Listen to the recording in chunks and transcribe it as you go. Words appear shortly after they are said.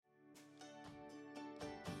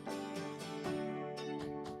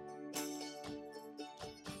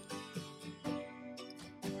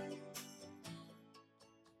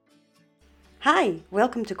Hi,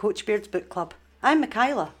 welcome to Coach Beard's Book Club. I'm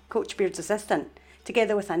Michaela, Coach Beard's assistant.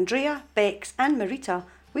 Together with Andrea, Bex and Marita,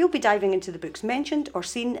 we'll be diving into the books mentioned or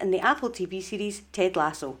seen in the Apple TV series Ted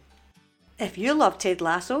Lasso. If you love Ted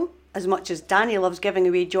Lasso as much as Danny loves giving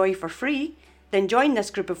away joy for free, then join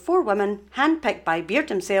this group of 4 women handpicked by Beard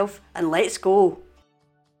himself and let's go!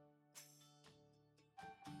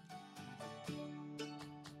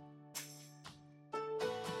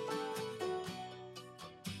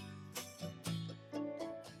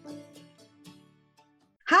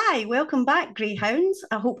 Hi, welcome back, Greyhounds.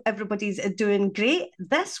 I hope everybody's doing great.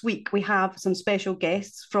 This week we have some special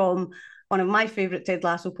guests from one of my favourite Ted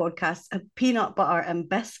Lasso podcasts, Peanut Butter and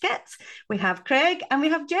Biscuits. We have Craig and we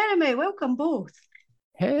have Jeremy. Welcome both.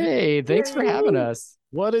 Hey, thanks for having us.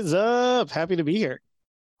 What is up? Happy to be here.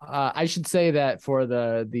 I should say that for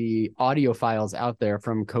the audio files out there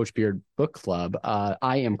from Coach Beard Book Club,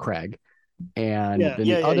 I am Craig, and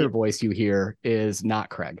the other voice you hear is not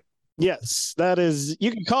Craig. Yes, that is. You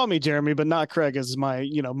can call me Jeremy, but not Craig is my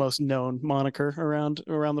most known moniker around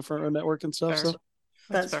the Front Row Network and stuff. Fair. So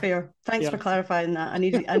that's fair. Thanks for clarifying that. I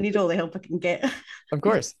need all the help I can get. Of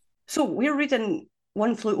course. So we're reading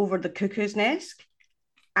One Flew Over the Cuckoo's Nest,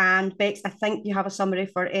 and Bex, I think you have a summary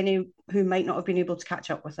for any who might not have been able to catch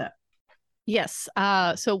up with it. Yes.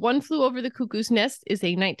 So One Flew Over the Cuckoo's Nest is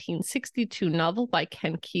a 1962 novel by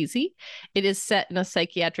Ken Kesey. It is set in a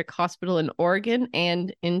psychiatric hospital in Oregon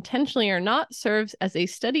and, intentionally or not, serves as a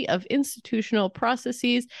study of institutional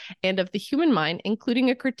processes and of the human mind, including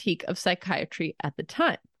a critique of psychiatry at the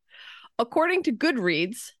time. According to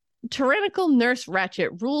Goodreads, tyrannical Nurse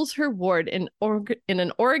Ratchet rules her ward in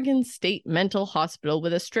an Oregon state mental hospital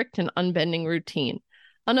with a strict and unbending routine,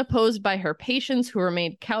 unopposed by her patients who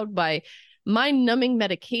remained cowed by mind-numbing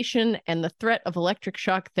medication and the threat of electric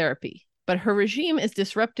shock therapy. But her regime is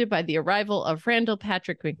disrupted by the arrival of Randall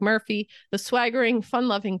Patrick McMurphy, the swaggering,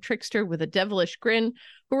 fun-loving trickster with a devilish grin,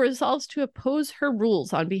 who resolves to oppose her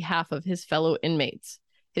rules on behalf of his fellow inmates.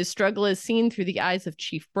 His struggle is seen through the eyes of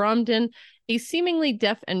Chief Bromden, a seemingly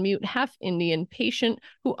deaf and mute half-Indian patient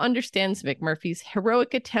who understands McMurphy's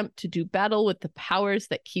heroic attempt to do battle with the powers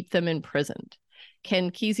that keep them imprisoned.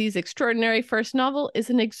 Ken Kesey's extraordinary first novel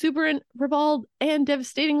is an exuberant, ribald, and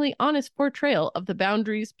devastatingly honest portrayal of the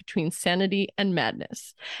boundaries between sanity and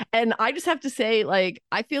madness. And I just have to say,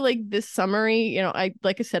 I feel like this summary,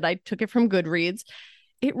 like I said, I took it from Goodreads.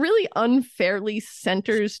 It really unfairly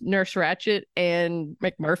centers Nurse Ratchet and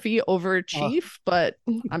McMurphy over Chief, but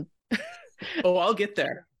I'm... I'll get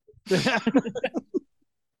there.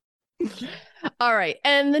 All right.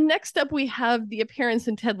 And the next up, we have the appearance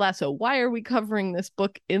in Ted Lasso. Why are we covering this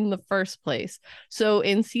book in the first place? So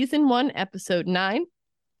in season 1, episode 9,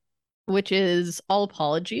 which is All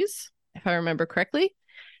Apologies, if I remember correctly,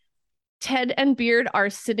 Ted and Beard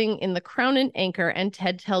are sitting in the Crown and Anchor, and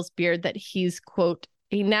Ted tells Beard that he's, quote,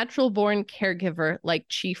 a natural-born caregiver like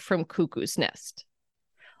Chief from Cuckoo's Nest.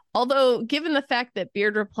 Although, given the fact that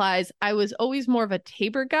Beard replies, I was always more of a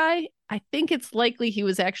Tabor guy, I think it's likely he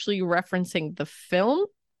was actually referencing the film.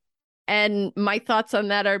 And my thoughts on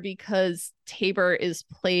that are because Tabor is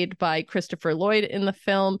played by Christopher Lloyd in the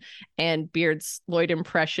film, and Beard's Lloyd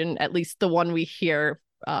impression, at least the one we hear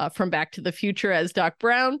from Back to the Future as Doc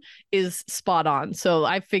Brown, is spot on. So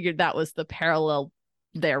I figured that was the parallel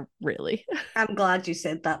there, really. I'm glad you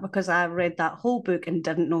said that, because I read that whole book and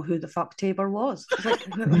didn't know who the fuck Tabor was. I was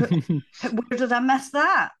like, where did I miss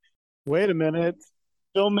that? Wait a minute.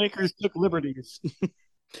 Filmmakers took liberties.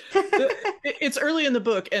 It's early in the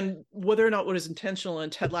book, and whether or not what is intentional in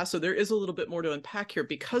Ted Lasso, there is a little bit more to unpack here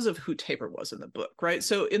because of who Tabor was in the book, right?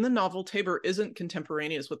 So in the novel, Tabor isn't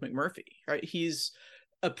contemporaneous with McMurphy, right? He's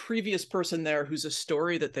a previous person there who's a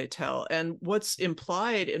story that they tell. And what's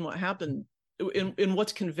implied in what happened, in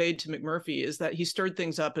what's conveyed to McMurphy, is that he stirred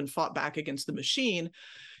things up and fought back against the machine,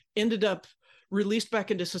 ended up released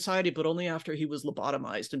back into society, but only after he was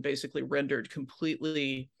lobotomized and basically rendered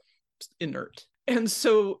completely inert. And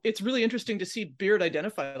so it's really interesting to see Beard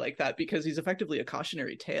identify like that, because he's effectively a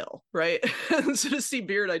cautionary tale, right? And so to see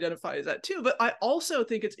Beard identify as that too. But I also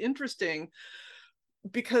think it's interesting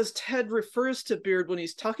because Ted refers to Beard, when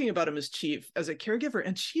he's talking about him as Chief, as a caregiver,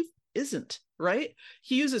 and Chief isn't, right?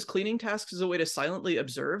 He uses cleaning tasks as a way to silently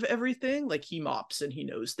observe everything, like he mops and he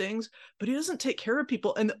knows things, but he doesn't take care of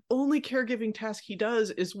people. And the only caregiving task he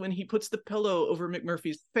does is when he puts the pillow over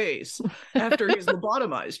McMurphy's face after he's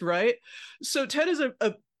lobotomized, right? So Ted is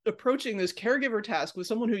approaching this caregiver task with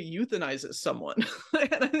someone who euthanizes someone.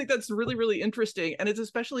 And I think that's really, really interesting. And it's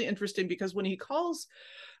especially interesting because when he calls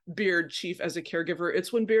Beard Chief as a caregiver,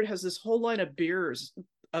 it's when Beard has this whole line of beers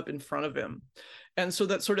up in front of him. And so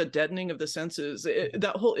that sort of deadening of the senses,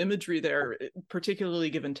 that whole imagery there, particularly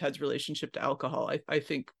given Ted's relationship to alcohol, I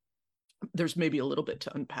think there's maybe a little bit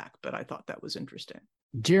to unpack, but I thought that was interesting.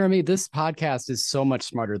 Jeremy, this podcast is so much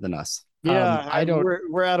smarter than us. Yeah,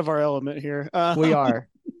 we're out of our element here. We are.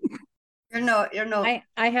 You're not.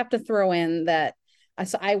 I have to throw in that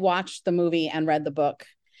I watched the movie and read the book,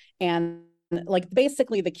 and like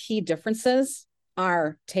basically the key differences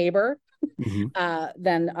are Tabor.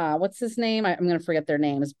 Then what's his name? I'm going to forget their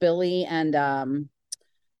names. Billy and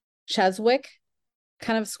Cheswick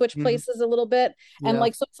kind of switch places a little bit. And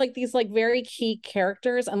like, so it's like these like very key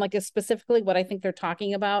characters, and like specifically what I think they're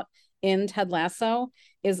talking about in Ted Lasso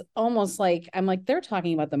is almost like, I'm like, they're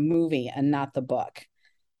talking about the movie and not the book.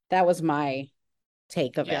 That was my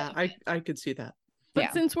take of it. Yeah, I could see that.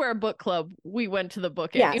 But since we're a book club, we went to the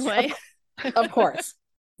book anyway. Of course.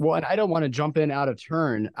 Well, and I don't want to jump in out of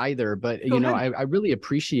turn either, but I really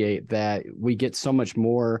appreciate that we get so much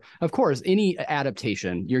more. Of course, any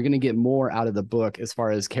adaptation, you're going to get more out of the book as far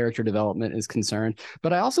as character development is concerned.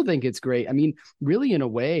 But I also think it's great. I mean, really, in a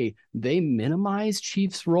way, they minimize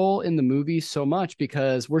Chief's role in the movie so much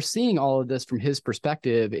because we're seeing all of this from his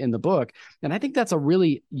perspective in the book. And I think that's a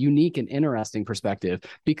really unique and interesting perspective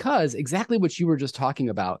because exactly what you were just talking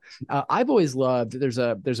about. I've always loved, there's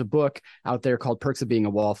a book out there called Perks of Being a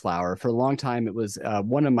Wallflower. For a long time, it was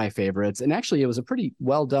one of my favorites. And actually, it was a pretty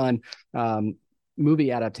well done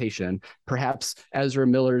movie adaptation, perhaps Ezra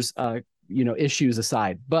Miller's, issues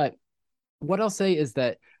aside. But what I'll say is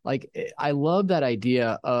that, like, I love that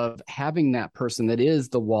idea of having that person that is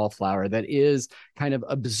the wallflower, that is kind of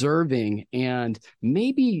observing and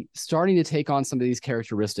maybe starting to take on some of these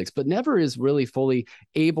characteristics, but never is really fully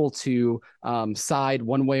able to side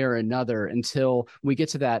one way or another until we get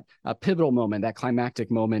to that pivotal moment, that climactic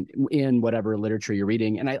moment in whatever literature you're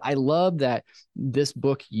reading. And I love that this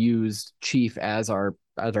book used Chief as our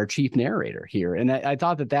chief narrator here. And I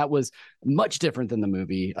thought that was much different than the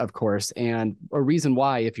movie, of course, and a reason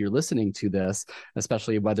why, if you're listening to this,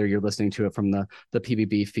 especially whether you're listening to it from the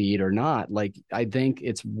PBB feed or not, like, I think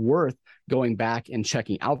it's worth going back and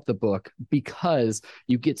checking out the book because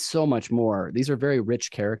you get so much more. These are very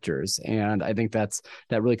rich characters, and I think that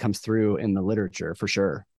really comes through in the literature for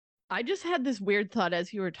sure. I just had this weird thought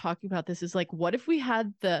as you were talking about this, is like, what if we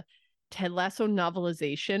had the Ted Lasso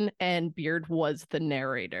novelization and Beard was the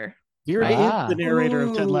narrator? Beard is the narrator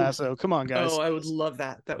of Ted Lasso. Come on, guys. Oh, I would love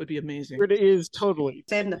that. That would be amazing. Beard is totally.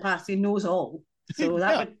 Said in the past, he knows all. So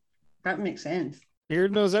that makes sense.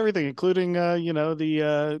 Beard knows everything, including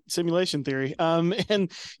the simulation theory.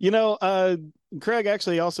 Craig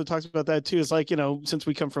actually also talks about that too. It's like, since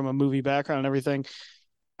we come from a movie background and everything,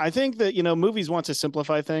 I think that, movies want to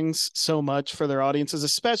simplify things so much for their audiences,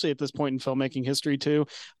 especially at this point in filmmaking history too.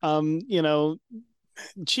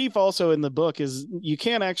 Chief also in the book is, you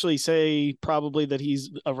can't actually say probably that he's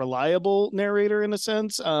a reliable narrator in a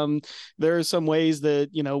sense. There are some ways that,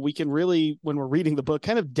 we can really, when we're reading the book,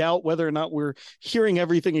 kind of doubt whether or not we're hearing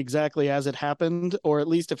everything exactly as it happened, or at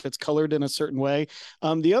least if it's colored in a certain way.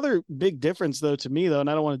 The other big difference though, to me though, and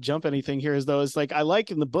I don't want to jump anything here, is like, I like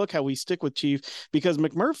in the book how we stick with Chief, because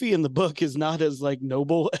McMurphy in the book is not as like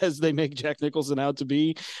noble as they make Jack Nicholson out to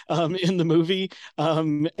be in the movie,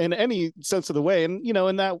 in any sense of the way. And,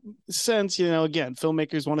 in that sense, again,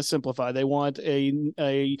 filmmakers want to simplify. They want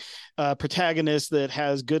a protagonist that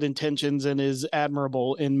has good intentions and is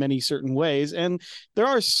admirable in many certain ways. And there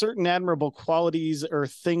are certain admirable qualities or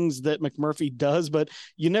things that McMurphy does, but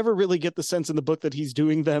you never really get the sense in the book that he's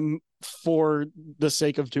doing them for the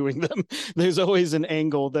sake of doing them. There's always an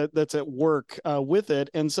angle that's at work with it.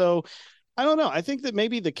 And so I don't know. I think that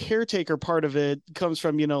maybe the caretaker part of it comes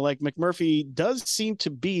from, like McMurphy does seem to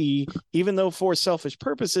be, even though for selfish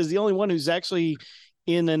purposes, the only one who's actually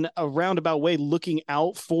in a roundabout way looking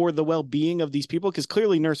out for the well-being of these people, because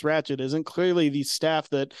clearly Nurse Ratched isn't. Clearly the staff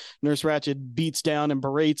that Nurse Ratched beats down and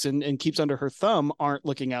berates and keeps under her thumb aren't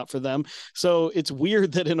looking out for them. So it's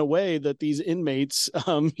weird that in a way that these inmates,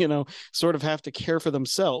 sort of have to care for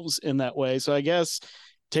themselves in that way. So I guess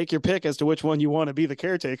take your pick as to which one you want to be the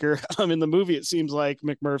caretaker. In the movie, it seems like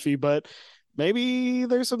McMurphy, but maybe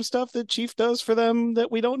there's some stuff that Chief does for them that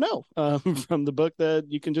we don't know from the book that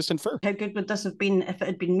you can just infer. How good would this have been if it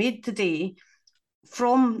had been made today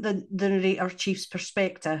from the narrator Chief's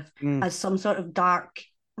perspective as some sort of dark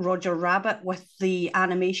Roger Rabbit, with the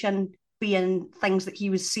animation being things that he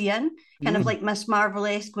was seeing, kind of like Miss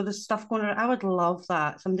Marvel-esque with the stuff going on? I would love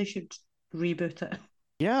that. Somebody should reboot it.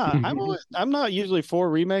 Yeah, I'm not usually for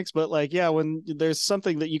remakes, but like, yeah, when there's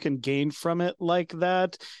something that you can gain from it like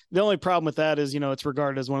that, the only problem with that is, it's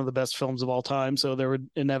regarded as one of the best films of all time. So there would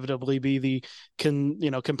inevitably be the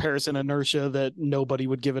comparison inertia that nobody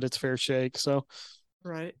would give it its fair shake. So.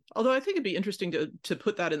 Right. Although I think it'd be interesting to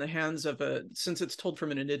put that in the hands of since it's told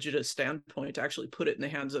from an indigenous standpoint, to actually put it in the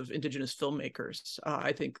hands of indigenous filmmakers.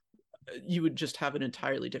 I think you would just have an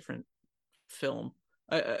entirely different film.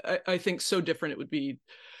 I think so different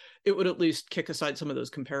it would at least kick aside some of those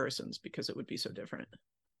comparisons because it would be so different.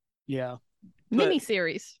 Yeah.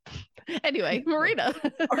 Miniseries. Anyway, Marina.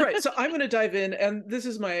 All right, so I'm going to dive in, and this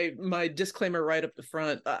is my disclaimer right up the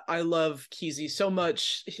front. I love Kesey so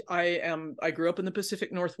much. I grew up in the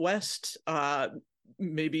Pacific Northwest,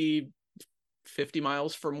 maybe 50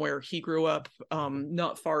 miles from where he grew up,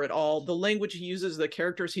 not far at all. The language he uses, the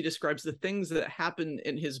characters he describes, the things that happen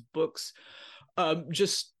in his books,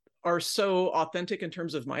 just are so authentic in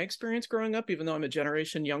terms of my experience growing up, even though I'm a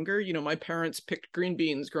generation younger. My parents picked green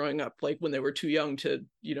beans growing up, like when they were too young to,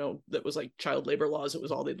 that was like child labor laws. It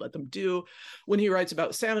was all they'd let them do. When he writes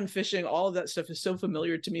about salmon fishing, all of that stuff is so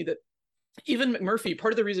familiar to me that even McMurphy,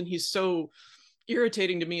 part of the reason he's so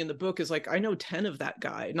irritating to me in the book is like, I know 10 of that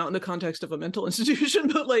guy, not in the context of a mental institution,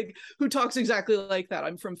 but like who talks exactly like that.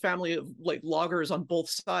 I'm from family of like loggers on both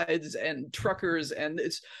sides and truckers, and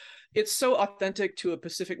it's so authentic to a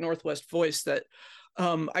Pacific Northwest voice that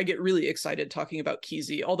I get really excited talking about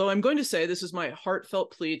Kesey. Although I'm going to say this is my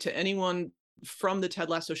heartfelt plea to anyone from the Ted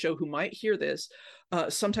Lasso show who might hear this.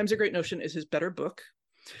 Sometimes a Great Notion is his better book.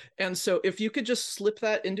 And so if you could just slip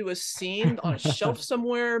that into a scene on a shelf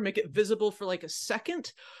somewhere, make it visible for like a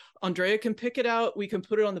second, Andrea can pick it out. We can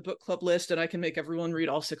put it on the book club list, and I can make everyone read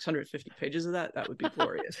all 650 pages of that. That would be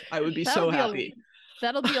glorious. I would be so happy.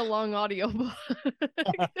 That'll be a long audio book.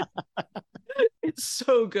 It's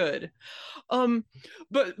so good.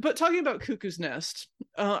 But talking about Cuckoo's Nest,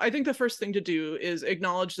 I think the first thing to do is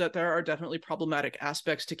acknowledge that there are definitely problematic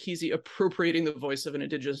aspects to Kesey appropriating the voice of an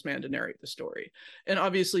Indigenous man to narrate the story, and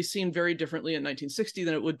obviously seen very differently in 1960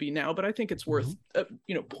 than it would be now. But I think it's worth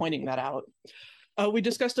pointing that out. We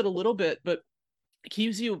discussed it a little bit, but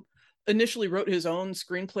Kesey initially wrote his own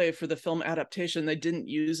screenplay for the film adaptation. They didn't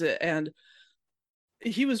use it, and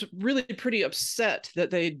he was really pretty upset that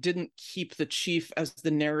they didn't keep the chief as the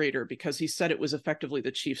narrator because he said it was effectively the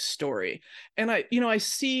chief's story. And I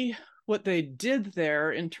see what they did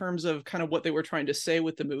there in terms of kind of what they were trying to say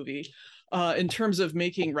with the movie, in terms of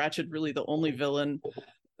making Ratched really the only villain.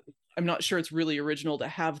 I'm not sure it's really original to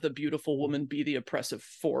have the beautiful woman be the oppressive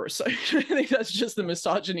force. I think that's just the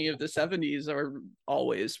misogyny of the 70s, or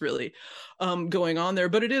always really going on there.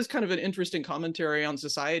 But it is kind of an interesting commentary on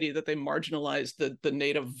society that they marginalized the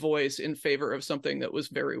native voice in favor of something that was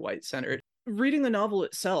very white-centered. Reading the novel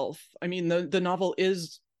itself, I mean, the novel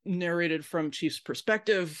is narrated from Chief's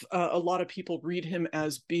perspective. A lot of people read him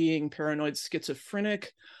as being paranoid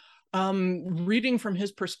schizophrenic. Reading from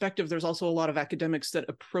his perspective, there's also a lot of academics that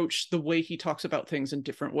approach the way he talks about things in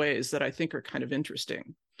different ways that I think are kind of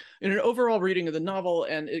interesting. In an overall reading of the novel,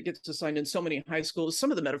 and it gets assigned in so many high schools, some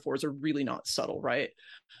of the metaphors are really not subtle, right?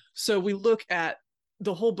 So we look at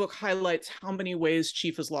the whole book highlights how many ways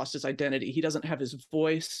Chief has lost his identity. He doesn't have his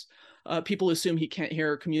voice. People assume he can't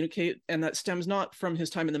hear or communicate, and that stems not from his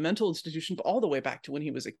time in the mental institution, but all the way back to when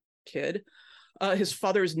he was a kid. His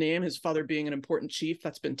father's name, his father being an important chief,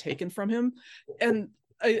 that's been taken from him. And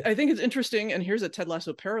I think it's interesting, and here's a Ted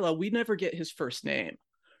Lasso parallel, we never get his first name,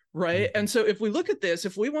 right? And so if we look at this,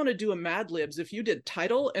 if we want to do a Mad Libs, if you did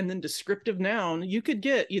title and then descriptive noun, you could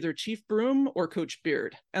get either Chief Broom or Coach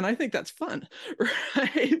Beard. And I think that's fun,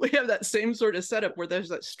 right? We have that same sort of setup where there's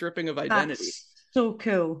that stripping of identity. That's so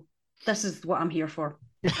cool. This is what I'm here for.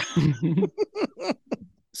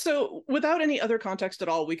 So without any other context at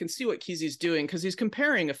all, we can see what Kesey's doing, because he's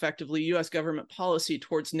comparing effectively U.S. government policy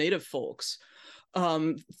towards Native folks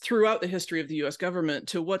throughout the history of the U.S. government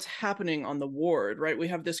to what's happening on the ward, right? We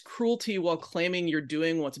have this cruelty while claiming you're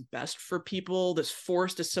doing what's best for people, this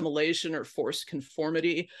forced assimilation or forced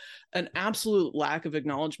conformity, an absolute lack of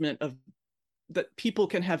acknowledgement of that people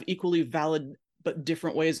can have equally valid but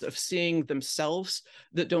different ways of seeing themselves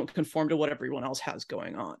that don't conform to what everyone else has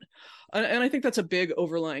going on. And I think that's a big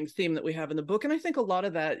overlying theme that we have in the book. And I think a lot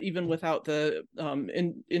of that, even without the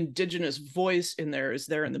indigenous voice in there, is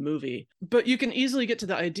there in the movie. But you can easily get to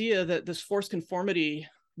the idea that this forced conformity,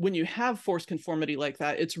 when you have forced conformity like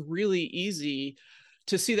that, it's really easy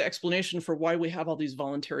to see the explanation for why we have all these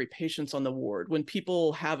voluntary patients on the ward. When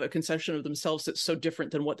people have a conception of themselves that's so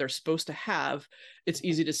different than what they're supposed to have, it's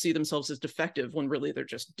easy to see themselves as defective when really they're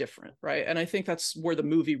just different, right? And I think that's where the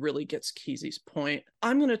movie really gets Kesey's point.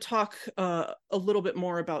 I'm going to talk a little bit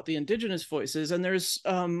more about the Indigenous voices, and there's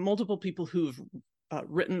multiple people who've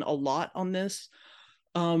written a lot on this.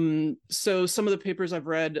 So some of the papers I've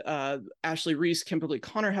read, Ashley Reese, Kimberly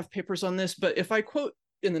Connor have papers on this, but if I quote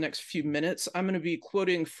in the next few minutes, I'm going to be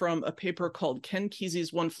quoting from a paper called Ken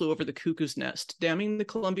Kesey's One Flew Over the Cuckoo's Nest, Damming the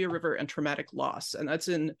Columbia River and Traumatic Loss. And that's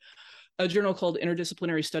in a journal called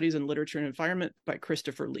Interdisciplinary Studies in Literature and Environment by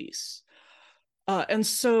Christopher Lease. And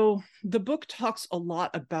so the book talks a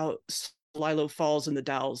lot about Celilo Falls and the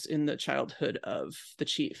Dalles in the childhood of the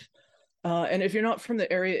chief. And if you're not from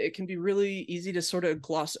the area, it can be really easy to sort of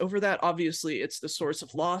gloss over that. Obviously, it's the source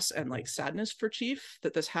of loss and like sadness for Chief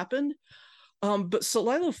that this happened. But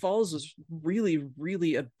Celilo Falls is really,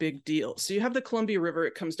 really a big deal. So you have the Columbia River.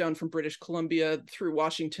 It comes down from British Columbia through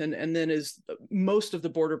Washington, and then is most of the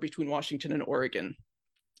border between Washington and Oregon.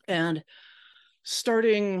 And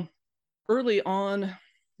starting early on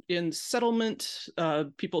in settlement,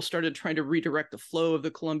 people started trying to redirect the flow of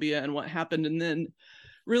the Columbia and what happened. And then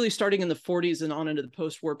really starting in the 40s and on into the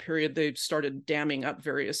post-war period, they started damming up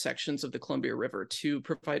various sections of the Columbia River to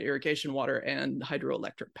provide irrigation water and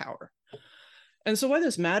hydroelectric power. And so why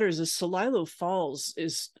this matters is Celilo Falls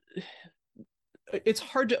it's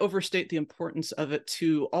hard to overstate the importance of it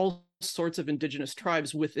to all sorts of indigenous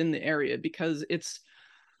tribes within the area, because it's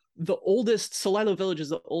the oldest, Celilo Village is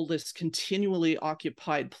the oldest continually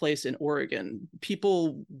occupied place in Oregon.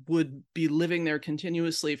 People would be living there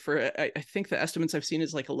continuously for, I think the estimates I've seen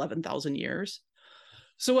is like 11,000 years.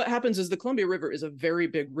 So what happens is the Columbia River is a very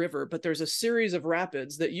big river, but there's a series of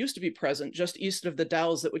rapids that used to be present just east of the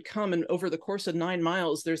Dalles that would come, and over the course of 9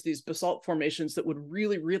 miles, there's these basalt formations that would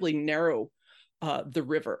really, really narrow the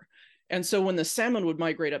river. And so when the salmon would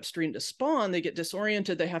migrate upstream to spawn, they get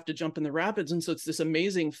disoriented, they have to jump in the rapids. And so it's this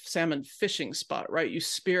amazing salmon fishing spot, right? You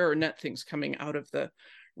spear or net things coming out of the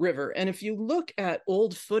river. And if you look at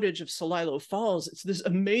old footage of Celilo Falls, it's this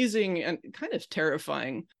amazing and kind of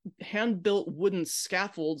terrifying hand-built wooden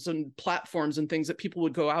scaffolds and platforms and things that people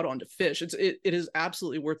would go out on to fish. It is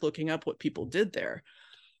absolutely worth looking up what people did there.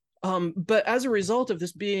 But as a result of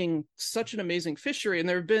this being such an amazing fishery, and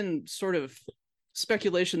there have been sort of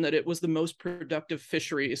speculation that it was the most productive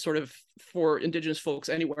fishery sort of for indigenous folks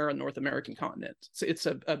anywhere on the North American continent. So it's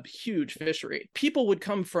a huge fishery. People would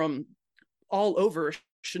come from all over.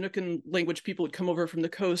 Chinookan language people would come over from the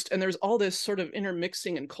coast, and there's all this sort of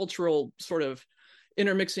intermixing and cultural sort of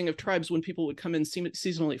intermixing of tribes when people would come in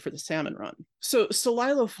seasonally for the salmon run. So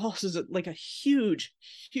Celilo Falls is like a huge,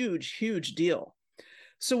 huge, huge deal.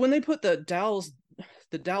 So when they put the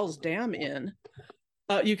Dalles Dam in,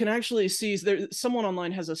 you can actually see someone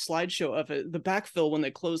online has a slideshow of it. The backfill when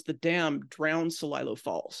they closed the dam drowned Celilo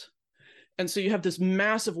Falls. And so you have this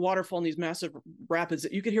massive waterfall and these massive rapids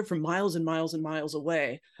that you could hear from miles and miles and miles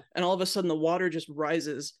away. And all of a sudden the water just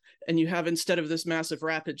rises, and you have, instead of this massive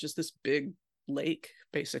rapid, just this big lake,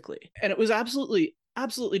 basically. And it was absolutely,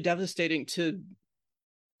 absolutely devastating to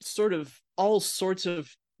sort of all sorts of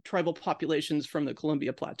tribal populations from the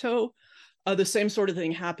Columbia Plateau. The same sort of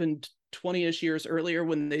thing happened 20-ish years earlier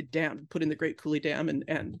when they put in the Great Coulee Dam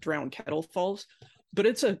and drowned Kettle Falls. But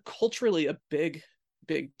it's culturally a big,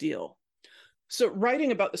 big deal. So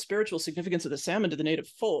writing about the spiritual significance of the salmon to the native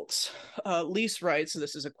folks, Lease writes,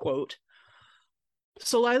 this is a quote,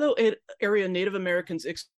 Celilo area Native Americans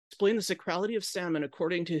explain the sacrality of salmon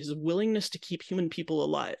according to his willingness to keep human people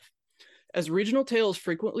alive. As regional tales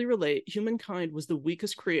frequently relate, humankind was the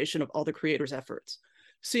weakest creation of all the creator's efforts.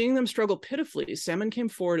 Seeing them struggle pitifully, Salmon came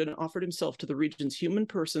forward and offered himself to the region's human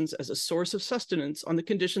persons as a source of sustenance on the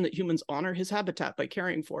condition that humans honor his habitat by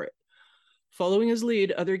caring for it. Following his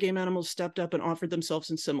lead, other game animals stepped up and offered themselves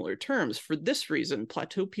in similar terms. For this reason,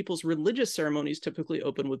 Plateau people's religious ceremonies typically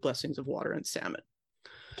open with blessings of water and salmon.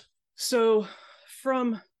 So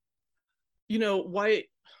from, white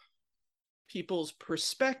people's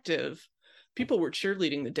perspective, people were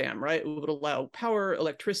cheerleading the dam, right? It would allow power,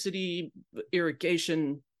 electricity,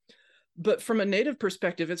 irrigation. But from a native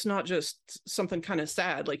perspective, it's not just something kind of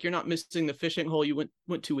sad, like you're not missing the fishing hole you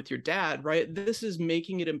went to with your dad, right? This is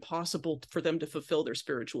making it impossible for them to fulfill their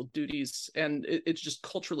spiritual duties, and it's just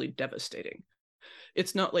culturally devastating.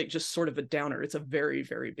 It's not like just sort of a downer. It's a very,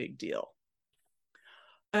 very big deal.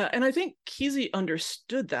 And I think Kesey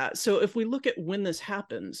understood that. So if we look at when this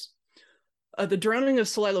happens, The drowning of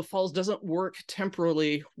Celilo Falls doesn't work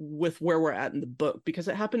temporally with where we're at in the book because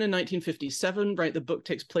it happened in 1957, right? The book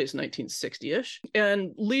takes place 1960-ish.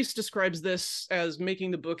 And Lease describes this as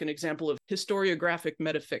making the book an example of historiographic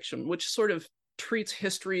metafiction, which sort of treats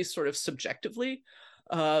history sort of subjectively,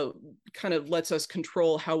 kind of lets us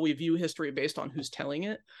control how we view history based on who's telling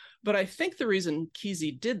it. But I think the reason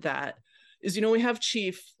Kesey did that is, we have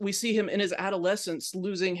Chief, we see him in his adolescence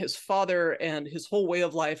losing his father and his whole way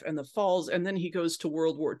of life and the falls, and then he goes to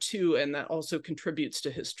World War II, and that also contributes to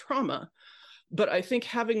his trauma. But I think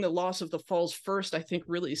having the loss of the falls first, I think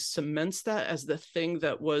really cements that as the thing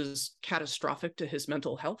that was catastrophic to his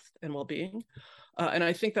mental health and well-being. And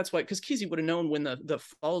I think that's why, because Kesey would have known when the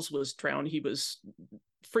falls was drowned, he was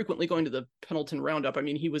frequently going to the Pendleton Roundup. I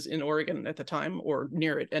mean, he was in Oregon at the time, or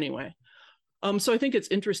near it anyway. So I think it's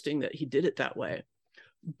interesting that he did it that way.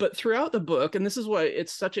 But throughout the book, and this is why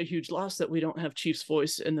it's such a huge loss that we don't have Chief's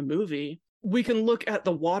voice in the movie, we can look at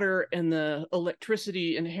the water and the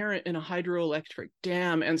electricity inherent in a hydroelectric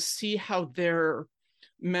dam and see how they're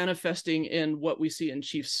manifesting in what we see in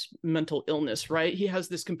Chief's mental illness, right? He has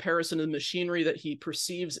this comparison of machinery that he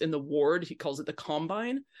perceives in the ward. He calls it the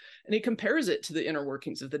combine, and he compares it to the inner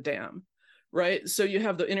workings of the dam, right? So you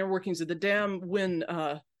have the inner workings of the dam when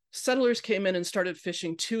settlers came in and started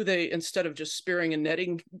fishing too. They, instead of just spearing and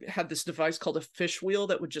netting, had this device called a fish wheel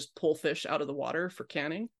that would just pull fish out of the water for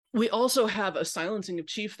canning. We also have a silencing of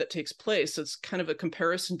Chief that takes place. It's kind of a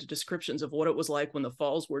comparison to descriptions of what it was like when the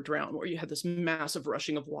falls were drowned, where you had this massive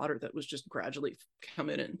rushing of water that was just gradually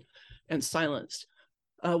coming in and silenced.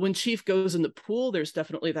 When Chief goes in the pool, there's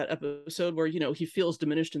definitely that episode where, he feels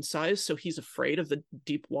diminished in size, so he's afraid of the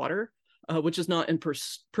deep water. Which is not in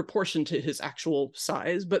proportion to his actual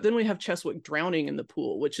size. But then we have Cheswick drowning in the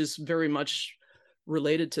pool, which is very much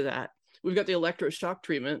related to that. We've got the electroshock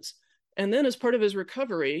treatments. And then as part of his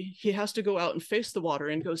recovery, he has to go out and face the water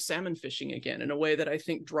and go salmon fishing again in a way that I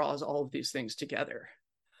think draws all of these things together.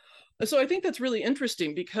 And so I think that's really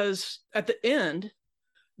interesting because at the end,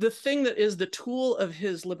 the thing that is the tool of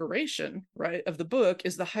his liberation, right, of the book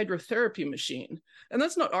is the hydrotherapy machine. And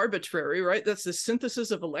that's not arbitrary, right? That's the synthesis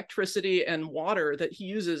of electricity and water that he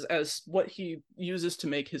uses as what he uses to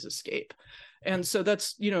make his escape. And so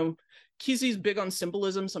that's, Kesey's big on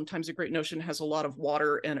symbolism. Sometimes A Great Notion has a lot of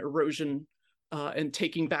water and erosion and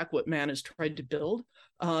taking back what man has tried to build.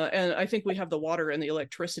 And I think we have the water and the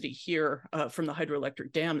electricity here from the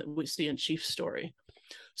hydroelectric dam that we see in Chief's story.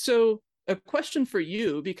 So a question for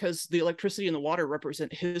you, because the electricity and the water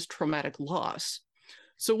represent his traumatic loss.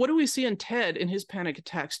 So what do we see in Ted in his panic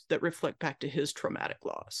attacks that reflect back to his traumatic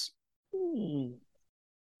loss?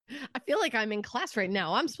 I feel like I'm in class right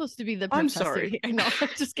now. I'm supposed to be the I'm professor. sorry. I know.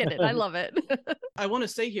 Just get it. I love it. I want to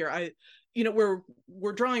say here,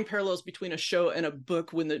 we're drawing parallels between a show and a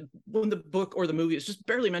book when the book or the movie is just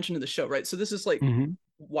barely mentioned in the show, right? So this is like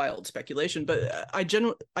wild speculation, but I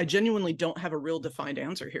genuinely don't have a real defined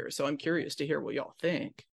answer here. So I'm curious to hear what y'all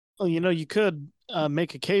think. Well, you could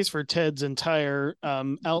make a case for Ted's entire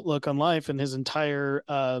outlook on life and his entire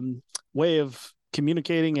way of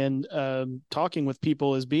communicating and talking with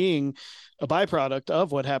people as being a byproduct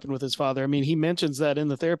of what happened with his father. I mean, he mentions that in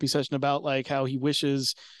the therapy session about like how he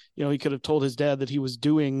wishes, he could have told his dad that he was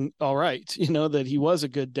doing all right, that he was a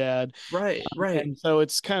good dad. Right. And so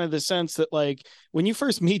it's kind of the sense that like when you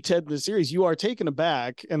first meet Ted in the series, you are taken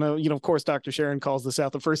aback. And, of course, Dr. Sharon calls this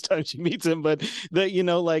out the first time she meets him, but that,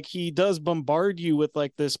 like he does bombard you with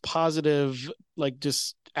like this positive, like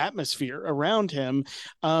just atmosphere around him.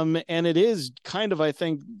 And it is kind of, I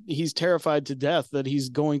think he's terrified to death that he's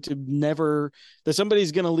going to that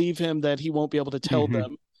somebody's going to leave him, that he won't be able to tell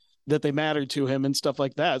them that they matter to him and stuff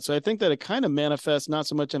like that. So I think that it kind of manifests not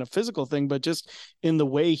so much in a physical thing, but just in the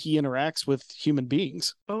way he interacts with human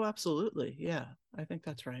beings. Oh, absolutely. Yeah, I think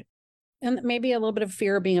that's right. And maybe a little bit of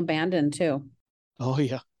fear of being abandoned too. Oh,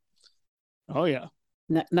 yeah.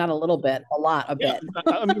 Not a little bit, a bit.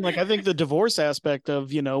 I mean, like, I think the divorce aspect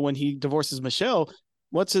of, when he divorces Michelle,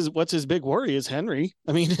 what's his big worry is Henry.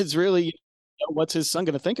 I mean, it's really, what's his son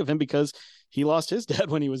going to think of him because he lost his dad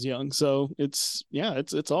when he was young. So it's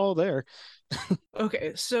all there.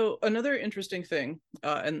 Okay. So another interesting thing,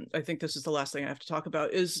 and I think this is the last thing I have to talk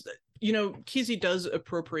about, is, Kesey does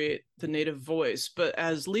appropriate the native voice, but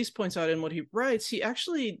as Lise points out in what he writes, he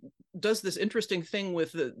actually does this interesting thing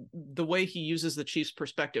with the way he uses the chief's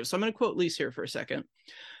perspective. So I'm going to quote Lise here for a second,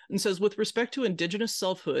 and says, with respect to indigenous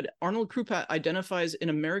selfhood, Arnold Krupat identifies in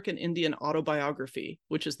American Indian autobiography,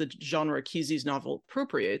 which is the genre Kesey's novel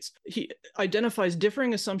appropriates. He identifies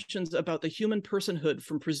differing assumptions about the human personhood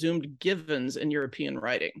from presumed givens in European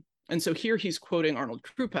writing. And so here he's quoting Arnold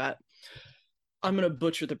Krupat. I'm going to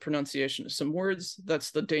butcher the pronunciation of some words.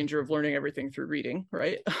 That's the danger of learning everything through reading,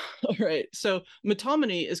 right? All right. So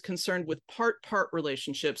metonymy is concerned with part-part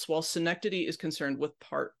relationships, while synecdoche is concerned with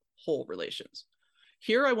part-whole relations.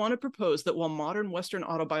 Here, I want to propose that while modern Western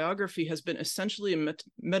autobiography has been essentially a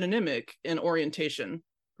metonymic in orientation,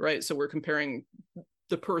 right? So we're comparing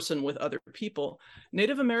the person with other people.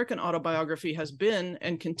 Native American autobiography has been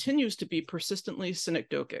and continues to be persistently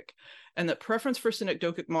synecdochic, and that preference for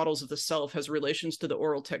synecdochic models of the self has relations to the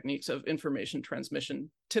oral techniques of information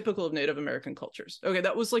transmission typical of Native American cultures. Okay,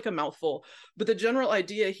 that was like a mouthful, but the general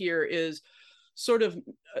idea here is sort of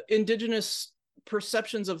indigenous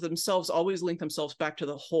perceptions of themselves always link themselves back to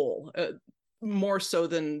the whole, more so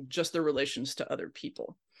than just their relations to other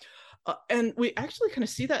people. And we actually kind of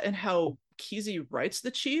see that in how Kesey writes the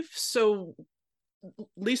chief. So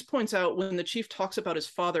Lise points out when the chief talks about his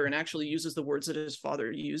father and actually uses the words that his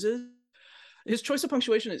father uses, his choice of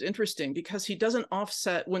punctuation is interesting because he doesn't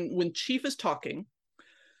offset when chief is talking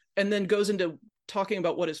and then goes into talking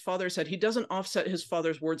about what his father said, he doesn't offset his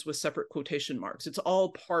father's words with separate quotation marks. It's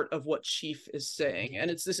all part of what chief is saying.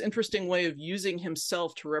 And it's this interesting way of using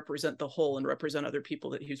himself to represent the whole and represent other people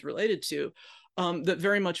that he's related to, that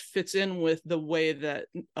very much fits in with the way that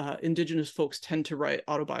indigenous folks tend to write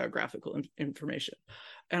autobiographical information.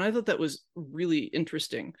 And I thought that was really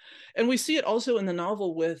interesting. And we see it also in the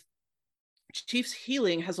novel with Chief's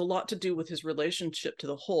healing has a lot to do with his relationship to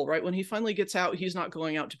the whole, right? When he finally gets out, he's not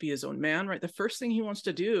going out to be his own man, right? The first thing he wants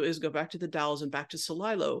to do is go back to the Dalles and back to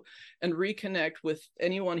Celilo and reconnect with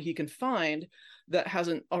anyone he can find that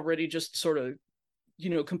hasn't already just sort of,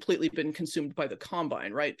 completely been consumed by the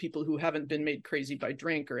combine, right? People who haven't been made crazy by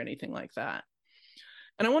drink or anything like that.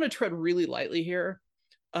 And I want to tread really lightly here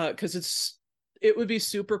because it would be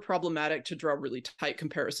super problematic to draw really tight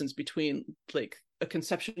comparisons between like a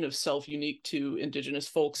conception of self unique to indigenous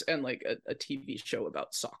folks and like a TV show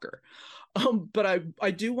about soccer. But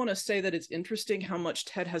I do want to say that it's interesting how much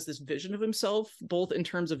Ted has this vision of himself, both in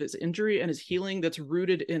terms of his injury and his healing, that's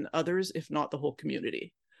rooted in others, if not the whole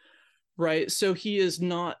community. Right. So he is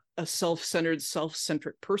not a self-centered,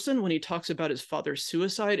 self-centric person. When he talks about his father's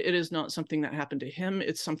suicide, it is not something that happened to him.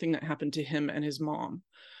 It's something that happened to him and his mom.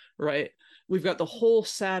 Right. We've got the whole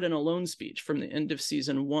sad and alone speech from the end of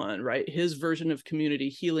season 1, right? His version of community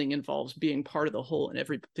healing involves being part of the whole and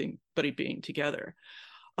everybody being together.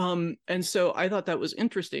 And so I thought that was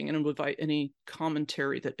interesting, and I would invite any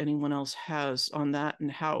commentary that anyone else has on that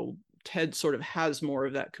and how Ted sort of has more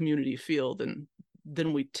of that community feel than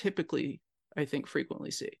we typically, I think,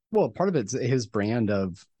 frequently see. Well, part of it's his brand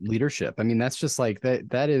of leadership. I mean, that's just like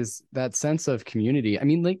that is that sense of community. I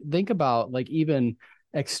mean, like think about like even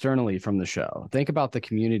externally from the show. Think about the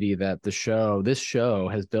community that this show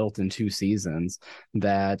has built in 2 seasons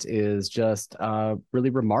that is just really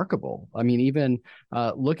remarkable. I mean, even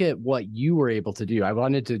look at what you were able to do. I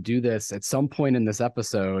wanted to do this at some point in this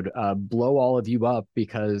episode, blow all of you up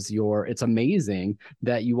because it's amazing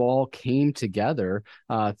that you all came together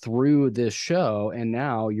through this show, and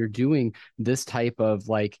now you're doing this type of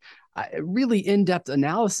like really in-depth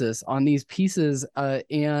analysis on these pieces,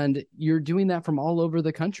 and you're doing that from all over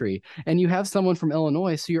the country, and you have someone from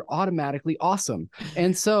Illinois, so you're automatically awesome.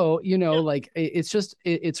 And so like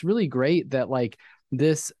it's really great that like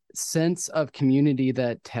this sense of community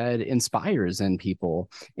that Ted inspires in people,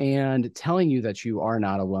 and telling you that you are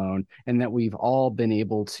not alone and that we've all been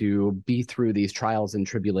able to be through these trials and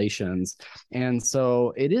tribulations. And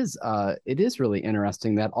so it is really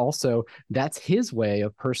interesting that also that's his way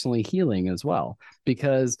of personally healing as well,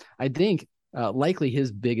 because I think likely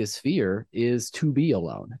his biggest fear is to be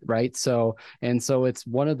alone, right? So it's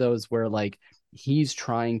one of those where like he's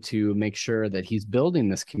trying to make sure that he's building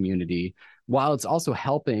this community while it's also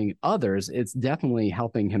helping others. It's definitely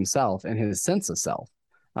helping himself and his sense of self.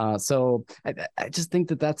 So I just think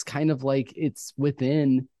that that's kind of like it's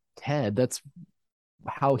within Ted. That's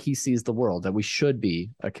how he sees the world, that we should be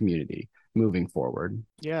a community moving forward.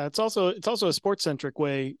 Yeah, it's also a sports centric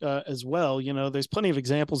way as well. There's plenty of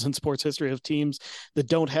examples in sports history of teams that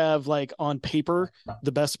don't have like on paper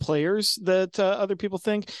the best players that other people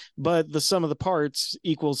think, but the sum of the parts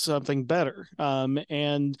equals something better.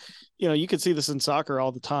 And you can see this in soccer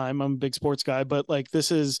all the time. I'm a big sports guy, but like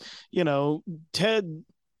this is Ted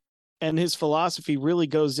and his philosophy really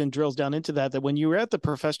drills down into that when you're at the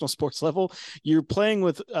professional sports level, you're playing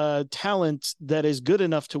with talent that is good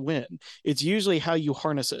enough to win. It's usually how you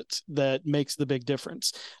harness it that makes the big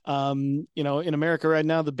difference. In America right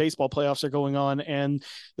now, the baseball playoffs are going on, and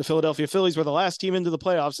the Philadelphia Phillies were the last team into the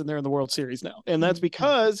playoffs, and they're in the World Series now. And that's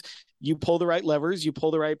because you pull the right levers, you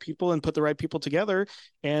pull the right people and put the right people together,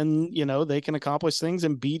 and they can accomplish things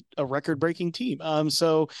and beat a record-breaking team.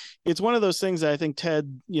 So it's one of those things that I think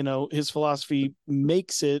Ted, his philosophy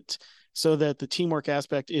makes it so that the teamwork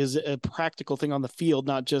aspect is a practical thing on the field,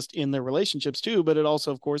 not just in their relationships too, but it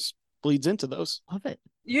also, of course, bleeds into those. Love it.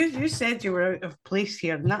 You said you were out of place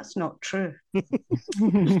here, and that's not true. Well,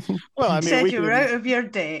 I mean, you said you were out of your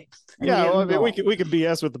depth. Yeah, well, I mean, we could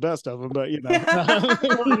BS with the best of them, but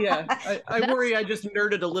Well, yeah, I worry I just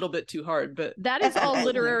nerded a little bit too hard, but that is all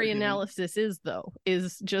literary analysis is, though,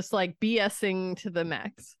 is just like BSing to the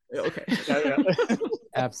max. Okay. Yeah.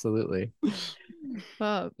 Absolutely.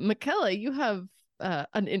 Michaela, you have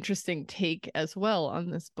an interesting take as well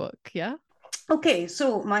on this book, yeah? Okay,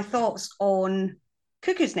 so my thoughts on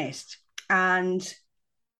Cuckoo's Nest, and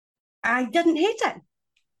I didn't hate it,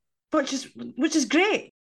 which is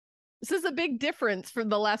great. This is a big difference from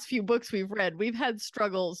the last few books we've read. We've had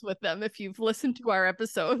struggles with them if you've listened to our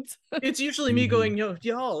episodes. It's usually me going,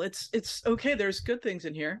 y'all, it's okay, there's good things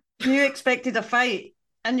in here. You expected a fight,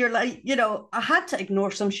 and you're like, I had to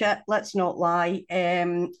ignore some shit, let's not lie.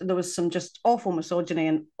 There was some just awful misogyny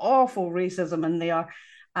and awful racism in there.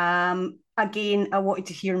 Again, I wanted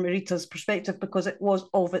to hear Marita's perspective because it was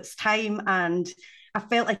of its time, and I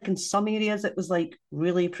felt like in some areas it was like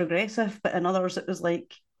really progressive, but in others it was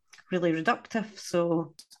like really reductive.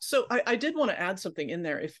 So I did want to add something in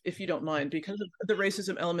there, if you don't mind, because of the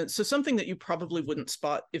racism element. So something that you probably wouldn't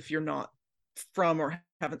spot if you're not from or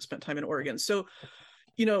haven't spent time in Oregon. So,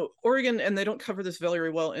 Oregon, and they don't cover this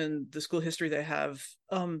very well in the school history they have.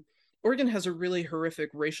 Oregon has a really horrific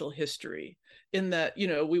racial history in that,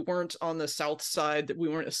 we weren't on the South side, that we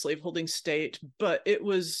weren't a slaveholding state, but it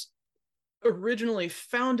was originally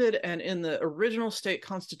founded and in the original state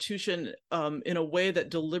constitution in a way that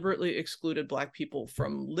deliberately excluded Black people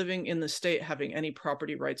from living in the state, having any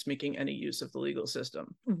property rights, making any use of the legal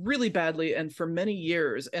system really badly and for many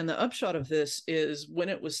years. And the upshot of this is when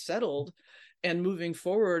it was settled and moving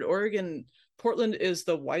forward, Portland is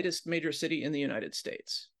the whitest major city in the United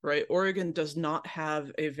States, right? Oregon does not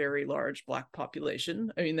have a very large Black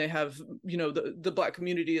population. I mean, they have, the Black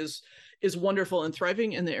community is wonderful and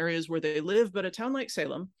thriving in the areas where they live, but a town like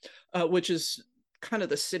Salem, which is kind of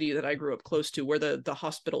the city that I grew up close to, where the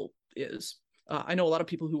hospital is. I know a lot of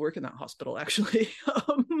people who work in that hospital, actually.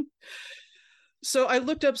 So I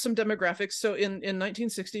looked up some demographics. So in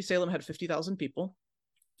 1960, Salem had 50,000 people.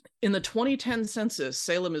 In the 2010 census,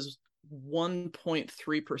 Salem is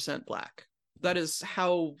 1.3% Black. That is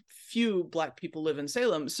how few Black people live in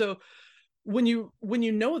Salem. So when you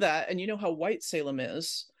know that, and you know how white Salem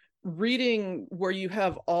is, reading where you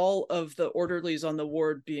have all of the orderlies on the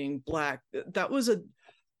ward being Black, that was a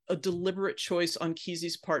deliberate choice on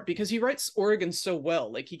Kesey's part, because he writes Oregon so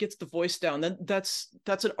well. Like, he gets the voice down. That's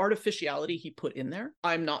an artificiality he put in there.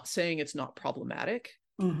 I'm not saying it's not problematic,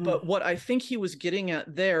 but what I think he was getting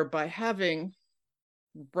at there by having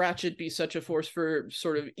Bratchett be such a force for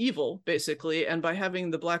sort of evil, basically, and by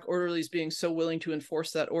having the Black orderlies being so willing to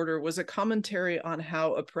enforce that order, was a commentary on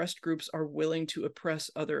how oppressed groups are willing to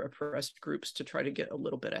oppress other oppressed groups to try to get a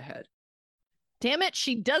little bit ahead. Damn it,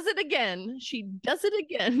 she does it again. She does it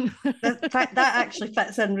again. that actually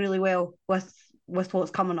fits in really well with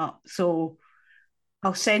what's coming up. So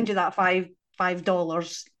I'll send you that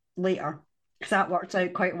 $5 later, because that worked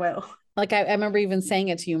out quite well. Like, I remember even saying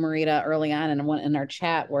it to you, Marita, early on in our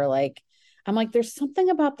chat, where I'm like, there's something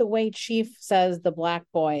about the way Chief says the Black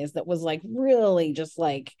boys that was like really just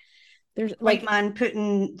like, there's white man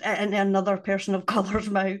putting in another person of color's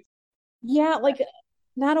mouth. Yeah, like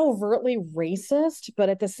not overtly racist, but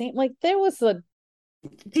at the same, like there was a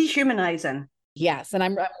dehumanizing. Yes, and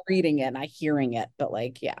I'm reading it and I'm hearing it, but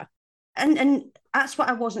like, yeah. And that's what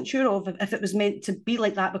I wasn't sure of, if it was meant to be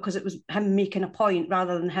like that because it was him making a point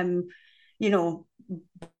rather than him,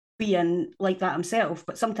 being like that himself.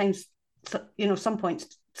 But sometimes, some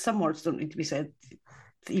points, some words don't need to be said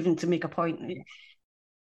even to make a point.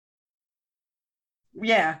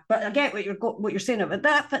 Yeah, but I get what you're saying about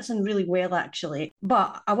that. Fits in really well, actually.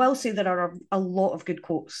 But I will say there are a lot of good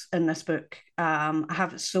quotes in this book. I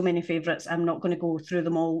have so many favourites. I'm not going to go through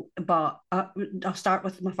them all, but I'll start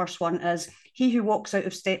with my first one is, "He who walks out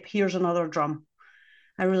of step hears another drum."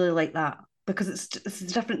 I really like that because it's a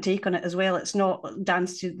different take on it as well. It's not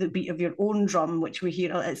dance to the beat of your own drum, which we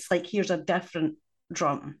hear. It's like, here's a different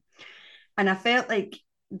drum. And I felt like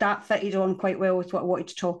that fitted on quite well with what I wanted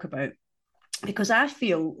to talk about. Because I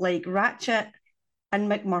feel like Ratchet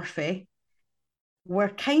and McMurphy were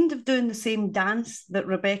kind of doing the same dance that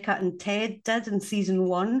Rebecca and Ted did in season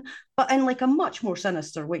 1, but in like a much more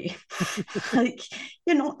sinister way. Like,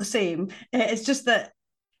 you're not the same. It's just that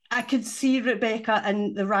I could see Rebecca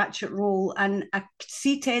in the Ratchet role, and I could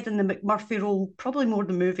see Ted in the McMurphy role, probably more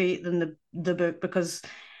the movie than the book, because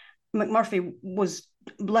McMurphy was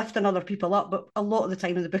lifting other people up, but a lot of the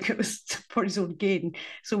time in the book it was for his own gain.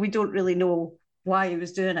 So we don't really know why he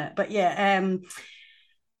was doing it. But yeah,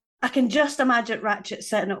 I can just imagine Ratchet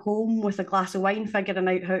sitting at home with a glass of wine, figuring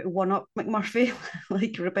out how to one up McMurphy,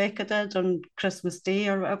 like Rebecca did on Christmas Day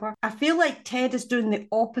or whatever. I feel like Ted is doing the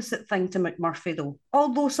opposite thing to McMurphy, though,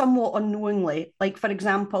 although somewhat unknowingly. Like, for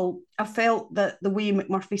example, I felt that the way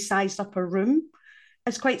McMurphy sized up a room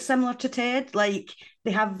is quite similar to Ted. Like,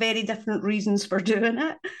 they have very different reasons for doing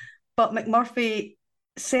it, but McMurphy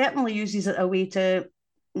certainly uses it a way to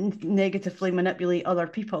negatively manipulate other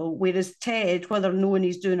people, whereas Ted, whether knowing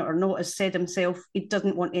he's doing it or not, has said himself he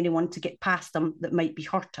doesn't want anyone to get past him that might be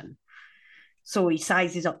hurting, so he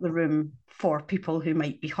sizes up the room for people who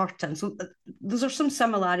might be hurting. So those are some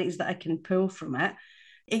similarities that I can pull from it.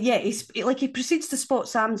 Yeah, he proceeds to spot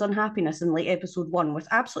Sam's unhappiness in like episode 1 with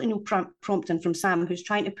absolutely no prompting from Sam, who's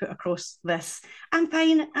trying to put across this "I'm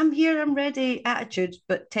fine, I'm here, I'm ready" attitude,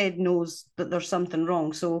 but Ted knows that there's something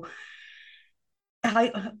wrong. So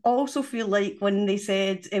I also feel like when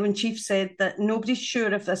Chief said that nobody's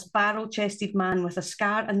sure if this barrel-chested man with a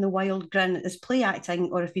scar and the wild grin is play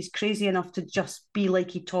acting or if he's crazy enough to just be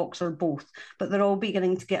like he talks, or both, but they're all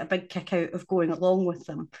beginning to get a big kick out of going along with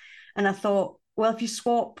them. And I thought, well, if you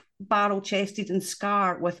swap barrel-chested and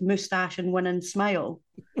scar with moustache and winning smile,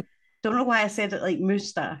 don't know why I said it like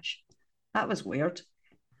moustache. That was weird.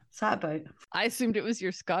 What's that about? I assumed it was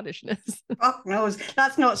your Scottishness. Fuck knows.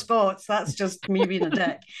 That's not Scots. That's just me being a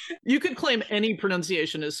dick. You could claim any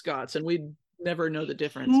pronunciation as Scots and we'd never know the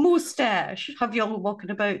difference. Moustache. Have you all walking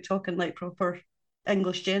about talking like proper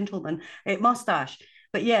English gentlemen? Mustache.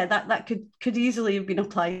 But yeah, that could easily have been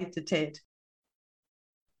applied to Ted.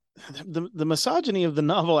 The misogyny of the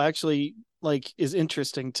novel actually is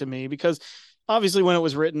interesting to me, because obviously when it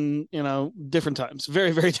was written, different times,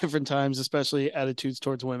 very, very different times, especially attitudes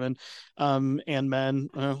towards women and men.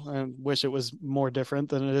 Well, I wish it was more different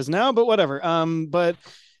than it is now, but whatever. But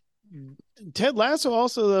Ted Lasso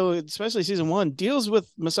also, though, especially season 1, deals with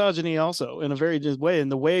misogyny also in a very good way, in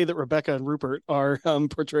the way that Rebecca and Rupert are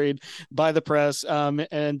portrayed by the press,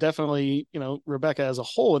 and definitely, Rebecca as a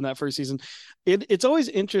whole in that first season. It's always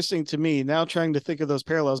interesting to me now trying to think of those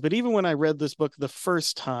parallels. But even when I read this book the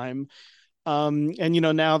first time, and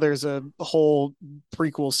now there's a whole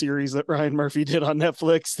prequel series that Ryan Murphy did on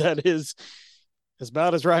Netflix that is as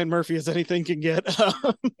about as Ryan Murphy as anything can get.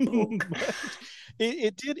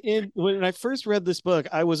 It did. When I first read this book,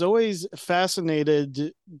 I was always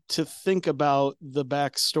fascinated to think about the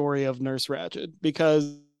backstory of Nurse Ratched,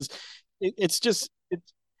 because it's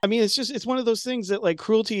one of those things that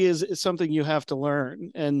cruelty is something you have to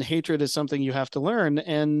learn, and hatred is something you have to learn.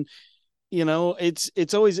 And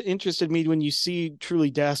it's always interested me when you see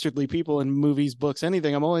truly dastardly people in movies, books,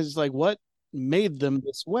 anything. I'm always like, what made them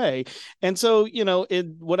this way? And so,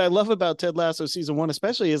 what I love about Ted Lasso season 1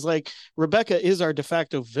 especially is Rebecca is our de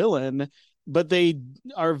facto villain, but they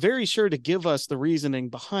are very sure to give us the reasoning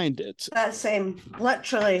behind it. That's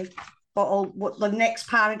literally what the next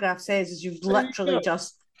paragraph says. Is you've literally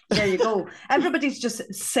just, there you go. Everybody's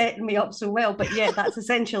just setting me up so well. But yeah, that's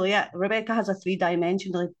essentially it. Rebecca has a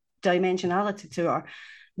 3-dimensionality to her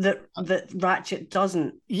that Ratchet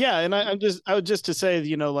doesn't. Yeah, and I would just to say,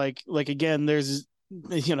 again, there's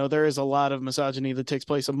there is a lot of misogyny that takes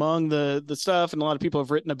place among the stuff, and a lot of people have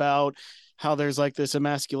written about how there's this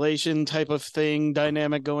emasculation type of thing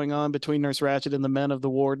dynamic going on between Nurse Ratched and the men of the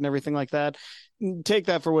ward and everything like that. Take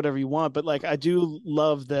that for whatever you want, but I do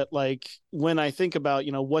love that when I think about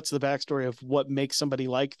what's the backstory of what makes somebody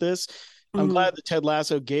like this, I'm glad that Ted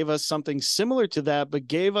Lasso gave us something similar to that, but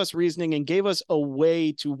gave us reasoning and gave us a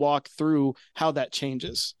way to walk through how that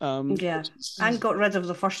changes. And got rid of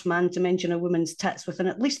the first man to mention a woman's tits within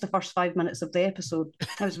at least the first 5 minutes of the episode.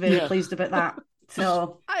 I was very pleased about that.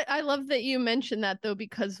 So I love that you mentioned that, though,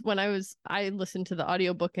 because when I listened to the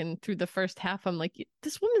audiobook, and through the first half, I'm like,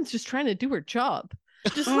 this woman's just trying to do her job.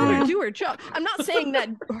 Just let her do her job. I'm not saying that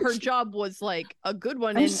her job was a good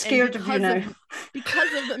one. I'm scared of you now.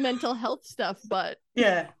 Because of the mental health stuff, but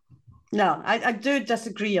yeah. No, I do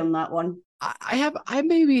disagree on that one. I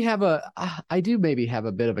do maybe have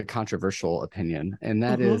a bit of a controversial opinion, and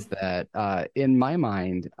that is that in my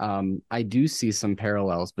mind, I do see some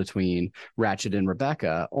parallels between Ratchet and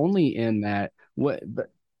Rebecca, only in that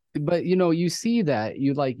but you see that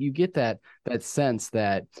you get that sense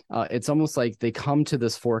that it's almost like they come to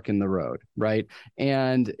this fork in the road, right?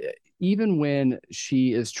 And even when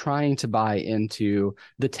she is trying to buy into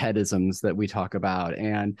the Tedisms that we talk about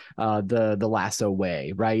and the lasso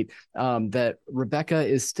way, right? That Rebecca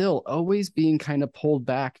is still always being kind of pulled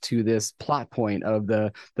back to this plot point of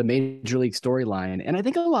the Major League storyline. And I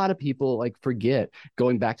think a lot of people like forget,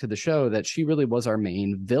 going back to the show, that she really was our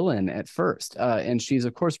main villain at first. And she's,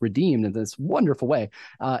 of course, redeemed in this wonderful way.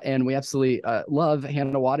 And we absolutely love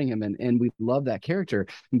Hannah Waddingham, and we love that character.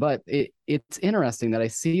 But it's interesting that I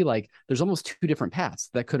see like there's almost two different paths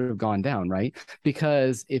that could have gone down, right?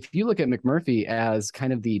 Because if you look at McMurphy as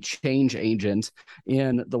kind of the change agent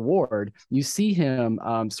in the ward, you see him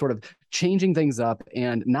sort of changing things up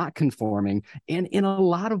and not conforming. And in a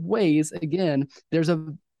lot of ways, again, there's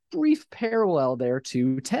a brief parallel there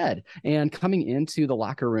to Ted and coming into the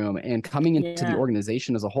locker room and coming into the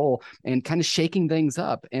organization as a whole and kind of shaking things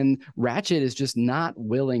up. And Ratchet is just not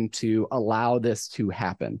willing to allow this to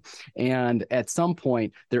happen. And at some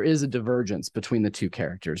point, there is a divergence between the two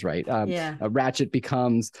characters, right? Ratchet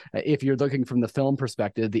becomes, if you're looking from the film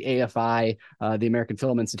perspective, the AFI, the American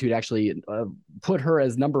Film Institute, actually put her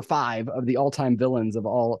as number 5 of the all-time villains of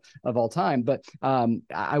all time. But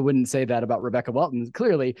I wouldn't say that about Rebecca Welton,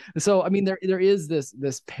 clearly. So, I mean, there is this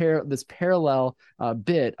parallel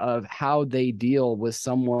bit of how they deal with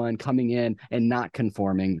someone coming in and not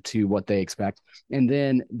conforming to what they expect, and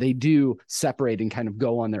then they do separate and kind of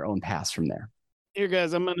go on their own paths from there. Here,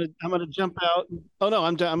 guys, I'm gonna jump out. Oh no,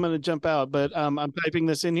 I'm gonna jump out, but I'm typing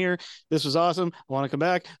this in here. This was awesome. I want to come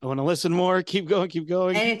back. I want to listen more. Keep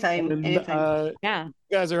going. Anytime. Yeah, you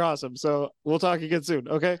guys are awesome. So we'll talk again soon.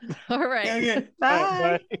 Okay. All right. Okay.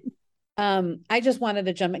 Bye. Bye. I just wanted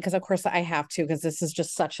to jump in because of course I have to, because this is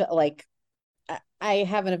just such a like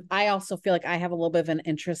I also feel like I have a little bit of an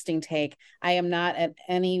interesting take. I am not at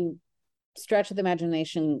any stretch of the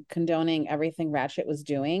imagination condoning everything Ratchet was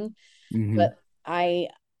doing, but my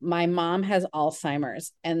mom has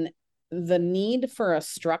Alzheimer's, and the need for a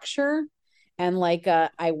structure and like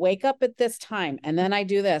I wake up at this time and then I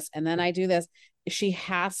do this and then I do this. She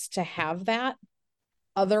has to have that.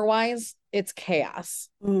 Otherwise, it's chaos.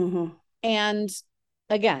 And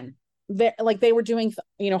again, they were doing,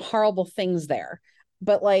 horrible things there.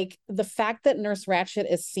 But like the fact that Nurse Ratchet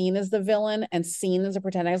is seen as the villain and seen as a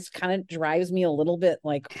protagonist kind of drives me a little bit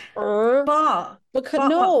like, but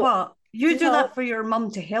you do that for your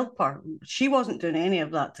mum to help her. She wasn't doing any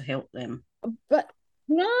of that to help them. But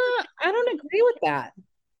no, I don't agree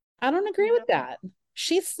with that.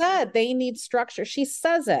 She said they need structure. She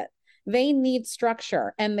says it. They need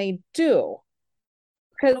structure, and they do.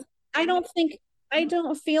 Because I don't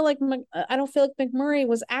feel like McMurray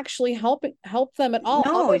was actually help them at all.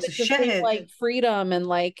 No, it's a shithead. Like freedom and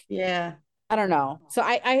like, yeah, I don't know. So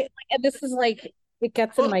I this is like, it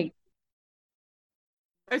gets in my.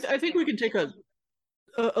 I think we can take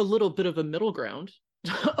a little bit of a middle ground,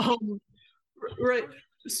 right?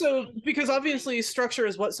 So, because obviously structure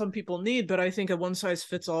is what some people need, but I think a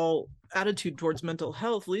one-size-fits-all attitude towards mental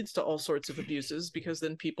health leads to all sorts of abuses, because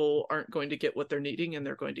then people aren't going to get what they're needing and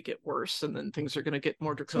they're going to get worse, and then things are going to get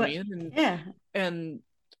more draconian. And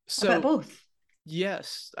so about both.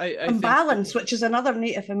 Yes, I think balance, which is another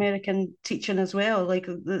Native American teaching as well, like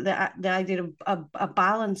the idea of a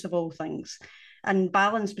balance of all things, and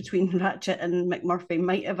balance between Ratchet and McMurphy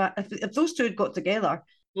might have, if those two had got together.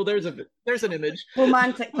 Well, there's an image.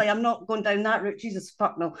 Romantically, I'm not going down that route. Jesus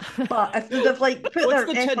fuck no. But if they'd have like put what's their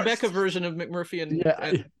the efforts... Ted Becca version of McMurphy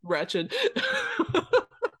and Ratchet?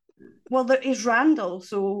 Well, there is Randall,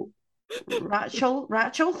 so Rachel. I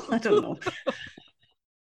don't know.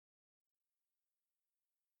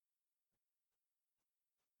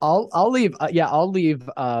 I'll leave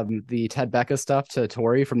the Ted Becca stuff to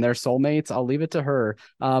Tori from their soulmates. I'll leave it to her.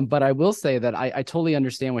 But I will say that I totally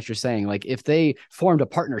understand what you're saying. Like if they formed a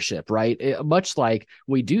partnership, right? Much like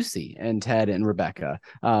we do see in Ted and Rebecca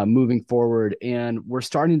moving forward. And we're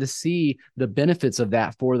starting to see the benefits of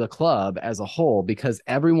that for the club as a whole, because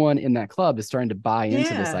everyone in that club is starting to buy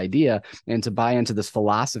into this idea and to buy into this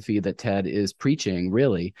philosophy that Ted is preaching,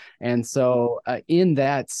 really. And so in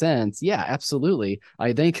that sense, yeah, absolutely.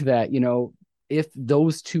 I think that, if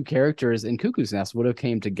those two characters in Cuckoo's Nest would have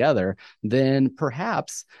came together, then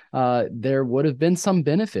perhaps there would have been some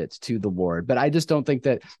benefit to the ward. But I just don't think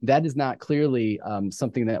that is not clearly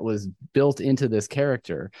something that was built into this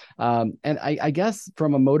character. And I guess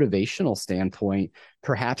from a motivational standpoint,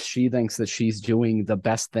 perhaps she thinks that she's doing the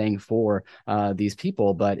best thing for these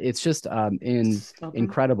people. But it's just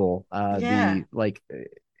incredible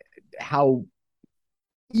how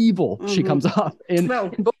evil she comes off in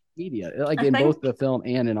both media, like in both the film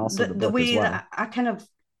and in also the book way as well. That I kind of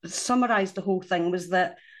summarized the whole thing was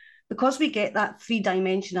that because we get that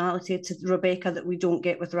three-dimensionality to Rebecca that we don't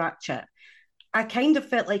get with Ratchet, I kind of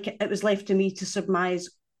felt like it was left to me to surmise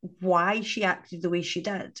why she acted the way she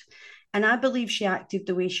did. And I believe she acted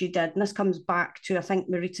the way she did. And this comes back to, I think,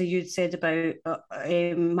 Marita, you'd said about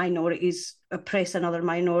minorities oppressing other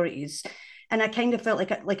minorities. And I kind of felt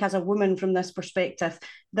like as a woman from this perspective,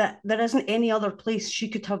 that there isn't any other place she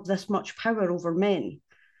could have this much power over men,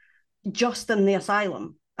 just in the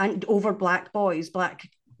asylum, and over Black boys, Black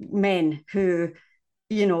men who,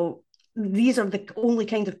 you know, these are the only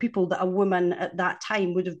kind of people that a woman at that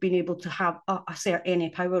time would have been able to have assert any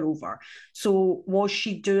power over. So was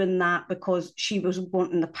she doing that because she was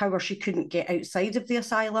wanting the power she couldn't get outside of the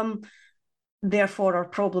asylum? Therefore, our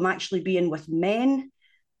problem actually being with men.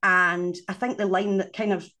 And I think the line that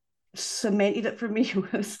kind of cemented it for me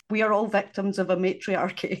was, we are all victims of a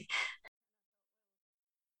matriarchy.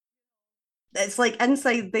 It's like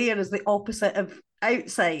inside there is the opposite of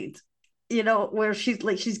outside, you know, where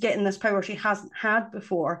she's getting this power she hasn't had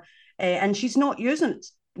before, and she's not using it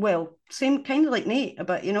well. Same kind of like Nate,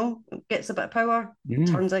 but you know, gets a bit of power,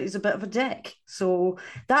 turns out he's a bit of a dick. So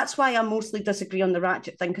that's why I mostly disagree on the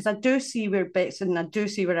Ratchet thing, because I do see where Bex and I do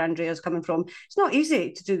see where Andrea's coming from. It's not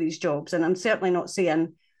easy to do these jobs, and I'm certainly not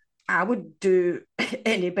saying I would do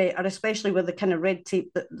any better, especially with the kind of red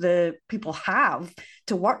tape that the people have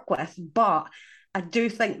to work with. But I do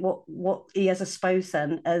think what he is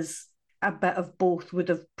espousing is a bit of both would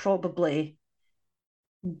have probably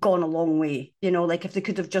gone a long way. You know, like if they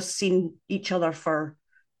could have just seen each other for,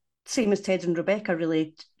 same as Ted and Rebecca,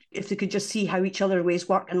 really, if they could just see how each other ways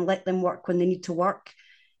work and let them work when they need to work,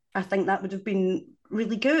 I think that would have been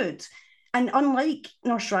really good. And unlike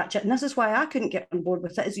Nurse Ratchet, and this is why I couldn't get on board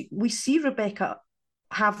with it, is we see Rebecca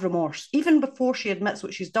have remorse. Even before she admits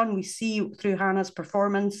what she's done, we see through Hannah's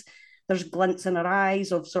performance, there's glints in her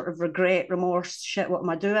eyes of sort of regret, remorse, shit, what am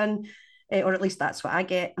I doing? Or at least that's what I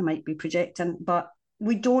get. I might be projecting, but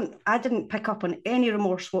I didn't pick up on any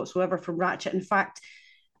remorse whatsoever from Ratchet. In fact,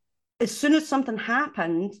 as soon as something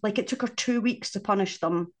happened, like it took her 2 weeks to punish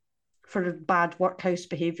them for bad workhouse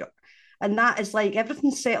behaviour. And that is like,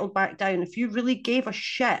 everything's settled back down. If you really gave a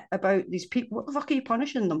shit about these people, what the fuck are you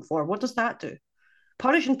punishing them for? What does that do?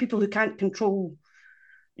 Punishing people who can't control,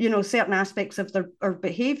 you know, certain aspects of their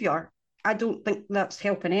behaviour, I don't think that's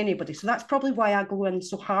helping anybody. So that's probably why I go in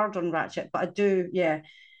so hard on Ratchet. But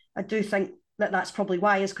I do think that's probably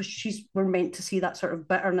why, is because we're meant to see that sort of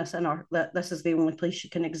bitterness in her, that this is the only place she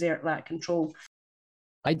can exert that control.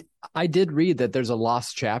 I did read that there's a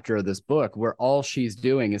lost chapter of this book where all she's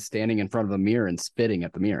doing is standing in front of a mirror and spitting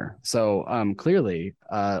at the mirror. So clearly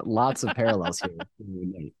lots of parallels here.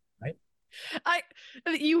 Right?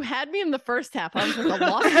 You had me in the first half. I was like, a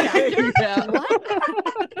lost chapter? Yeah.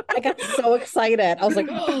 What? I got so excited. I was like,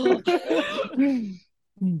 oh.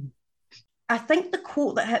 I think the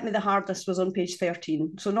quote that hit me the hardest was on page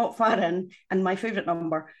 13, so not far in, and my favourite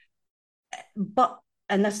number.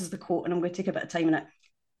 And this is the quote, and I'm going to take a bit of time in it.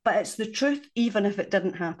 But it's the truth, even if it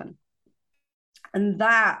didn't happen. And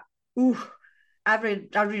that, I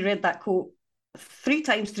reread that quote 3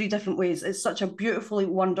 times, 3 different ways. It's such a beautifully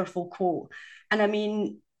wonderful quote. And I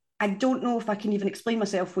mean, I don't know if I can even explain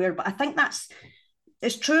myself where, but I think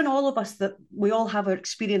it's true in all of us that we all have our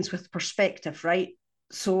experience with perspective, right?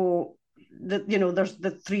 So, there's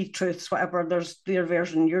the 3 truths, whatever. There's their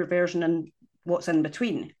version, your version, and what's in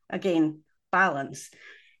between. Again, balance.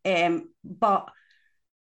 But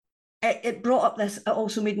it brought up this, it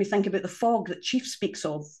also made me think about the fog that Chief speaks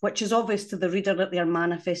of, which is obvious to the reader that they are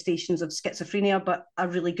manifestations of schizophrenia, but a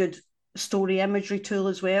really good story imagery tool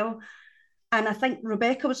as well. And I think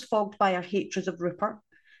Rebecca was fogged by her hatred of Rupert,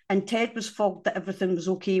 and Ted was fogged that everything was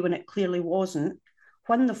okay when it clearly wasn't.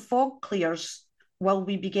 When the fog clears, will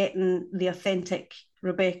we be getting the authentic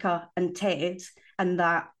Rebecca and Ted, and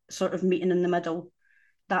that sort of meeting in the middle,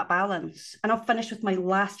 that balance? And I'll finish with my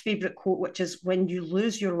last favourite quote, which is, when you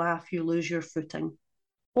lose your laugh, you lose your footing.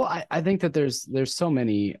 Well, I think that there's so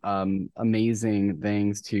many amazing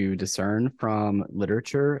things to discern from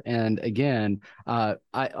literature. And again,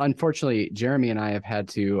 unfortunately, Jeremy and I have had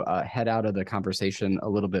to head out of the conversation a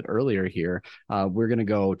little bit earlier here. We're going to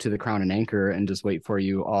go to the Crown and Anchor and just wait for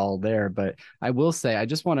you all there. But I will say, I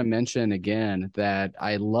just want to mention again that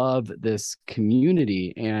I love this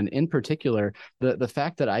community, and in particular, the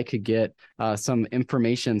fact that I could get some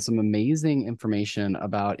information, some amazing information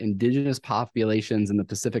about indigenous populations in the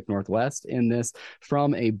Pacific Pacific Northwest in this,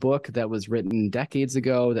 from a book that was written decades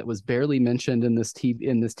ago that was barely mentioned in this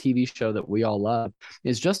TV show that we all love,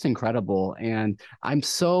 is just incredible. And I'm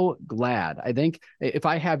so glad. I think if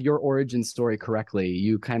I have your origin story correctly,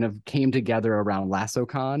 you kind of came together around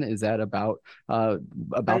LassoCon. Is that about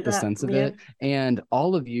the sense of it? And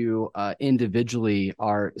all of you individually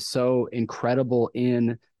are so incredible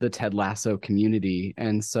in the Ted Lasso community.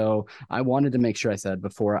 And so I wanted to make sure I said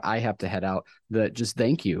before I have to head out that just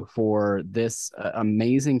thank you for this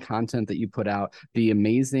amazing content that you put out, the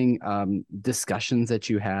amazing discussions that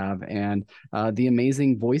you have, and the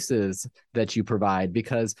amazing voices that you provide,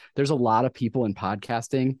 because there's a lot of people in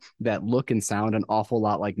podcasting that look and sound an awful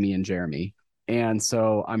lot like me and Jeremy. And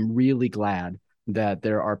so I'm really glad that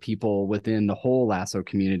there are people within the whole Lasso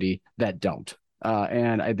community that don't.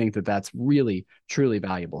 And I think that that's really, truly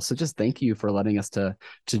valuable. So just thank you for letting us to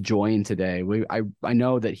join today. I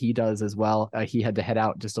know that he does as well. He had to head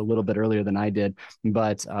out just a little bit earlier than I did,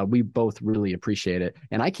 but we both really appreciate it.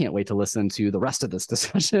 And I can't wait to listen to the rest of this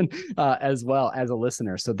discussion as well as a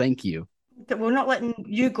listener. So thank you. We're not letting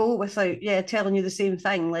you go without telling you the same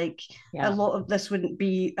thing. Like, a lot of this wouldn't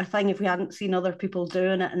be a thing if we hadn't seen other people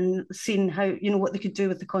doing it and seen how, what they could do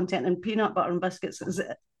with the content. And Peanut Butter and Biscuits is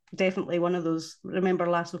definitely one of those. Remember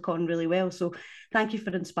LassoCon really well. So thank you for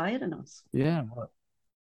inspiring us. Yeah.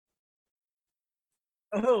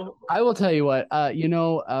 Oh, I will tell you what,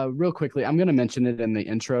 real quickly, I'm going to mention it in the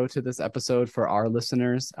intro to this episode for our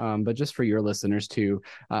listeners, but just for your listeners too.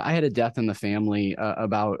 I had a death in the family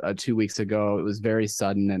about 2 weeks ago. It was very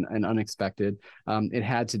sudden and unexpected. It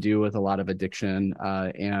had to do with a lot of addiction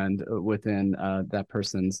and within that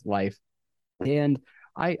person's life. And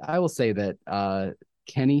I will say that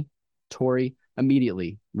Kenny, Tori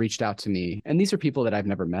immediately reached out to me. And these are people that I've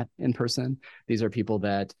never met in person. These are people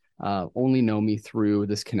that only know me through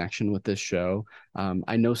this connection with this show.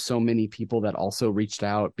 I know so many people that also reached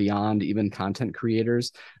out beyond even content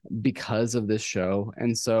creators because of this show.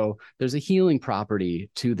 And so there's a healing property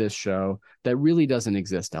to this show that really doesn't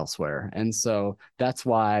exist elsewhere. And so that's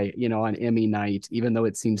why, on Emmy night, even though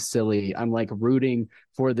it seems silly, I'm like rooting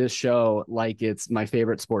for this show like it's my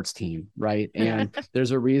favorite sports team, right? And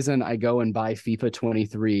there's a reason I go and buy FIFA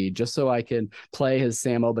 23 just so I can play as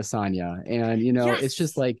Sam Obasanya. And, it's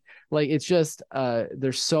just it's just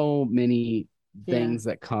there's so many things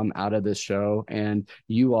that come out of this show, and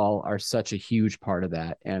you all are such a huge part of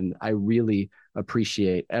that. And I really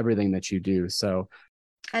appreciate everything that you do. So,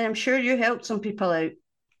 and I'm sure you helped some people out,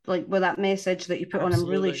 like with that message that you put on. I'm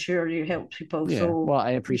really sure you helped people. Yeah, so well,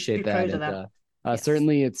 I appreciate that. Proud of that. Yes.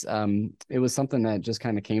 Certainly it was something that just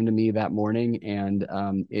kind of came to me that morning, and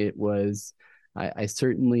it was I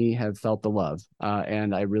certainly have felt the love,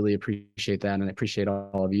 and I really appreciate that, and I appreciate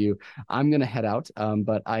all of you. I'm going to head out,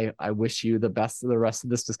 but I wish you the best of the rest of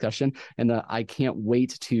this discussion, and I can't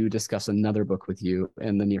wait to discuss another book with you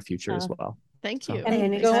in the near future as well. Thank you.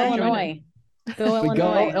 And go Illinois. Go Illinois. We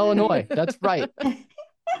go Illinois. That's right.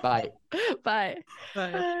 Bye. Bye.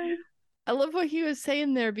 Bye. I love what he was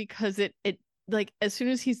saying there, because it like, as soon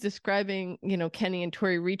as he's describing, Kenny and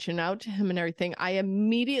Tori reaching out to him and everything, I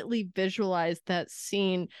immediately visualized that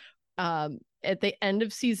scene at the end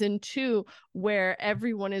of season 2, where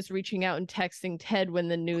everyone is reaching out and texting Ted when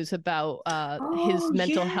the news about his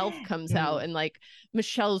mental health comes out, and like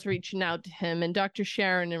Michelle's reaching out to him, and Dr.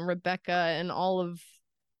 Sharon and Rebecca and all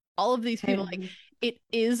of these people. Like, it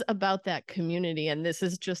is about that community, and this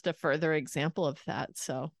is just a further example of that.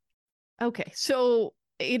 So, okay, so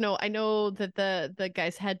I know that the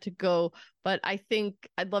guys had to go, but I think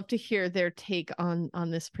I'd love to hear their take on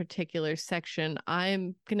this particular section.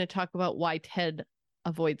 I'm going to talk about why Ted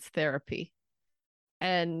avoids therapy.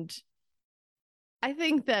 And I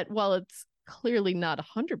think that while it's clearly not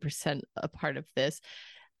 100% a part of this,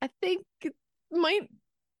 I think it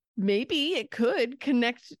maybe it could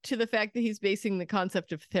connect to the fact that he's basing the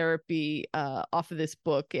concept of therapy off of this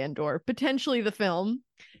book and or potentially the film.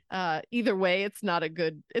 Either way, it's not a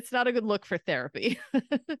good look for therapy.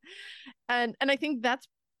 and I think that's,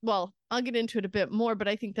 well, I'll get into it a bit more, but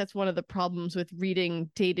I think that's one of the problems with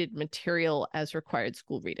reading dated material as required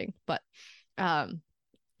school reading. But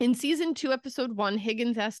in season 2, episode 1,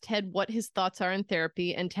 Higgins asks Ted what his thoughts are in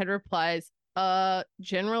therapy, and Ted replies,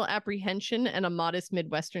 general apprehension and a modest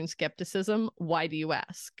Midwestern skepticism. Why do you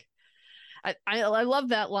ask? I love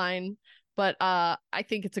that line, but I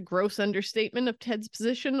think it's a gross understatement of Ted's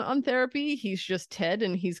position on therapy. He's just Ted,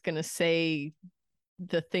 and he's going to say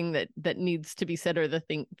the thing that needs to be said, or the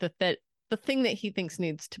thing that he thinks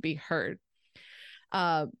needs to be heard.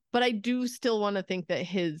 But I do still want to think that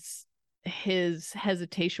his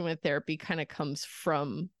hesitation with therapy kind of comes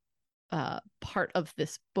from part of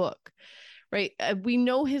this book, right? We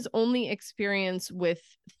know his only experience with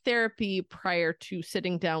therapy prior to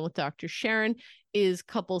sitting down with Dr. Sharon is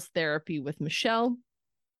couples therapy with Michelle.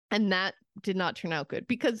 And that did not turn out good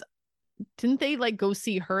because didn't they like go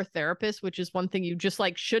see her therapist, which is one thing you just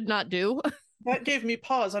like should not do? That gave me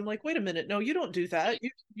pause. I'm like, wait a minute. No, you don't do that.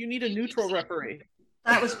 You need a neutral referee.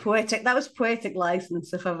 That was poetic. That was poetic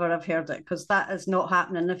license, if ever I've heard it, because that is not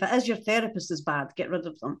happening. If it is your therapist is bad, get rid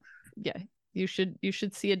of them. Yeah, you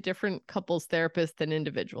should see a different couples therapist than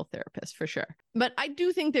individual therapist for sure. But I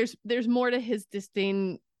do think there's more to his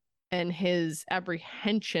disdain and his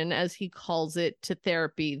apprehension, as he calls it, to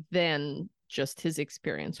therapy than just his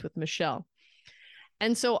experience with Michelle.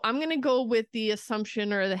 And so I'm going to go with the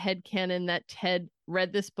assumption or the headcanon that Ted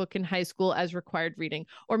read this book in high school as required reading.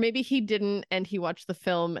 Or maybe he didn't and he watched the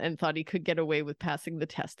film and thought he could get away with passing the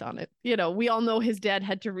test on it. You know, we all know his dad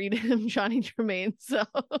had to read him Johnny Tremaine. So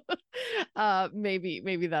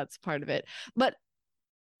maybe that's part of it. But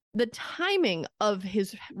the timing of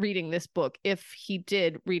his reading this book, if he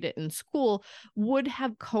did read it in school, would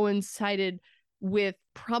have coincided with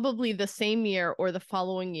probably the same year or the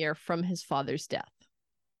following year from his father's death.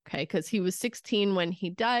 Okay, because he was 16 when he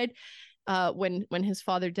died, when his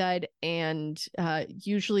father died, and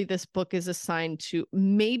usually this book is assigned to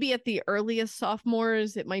maybe at the earliest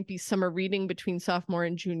sophomores. It might be summer reading between sophomore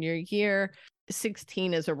and junior year.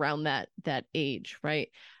 16 is around that age, right?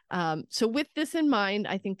 So with this in mind,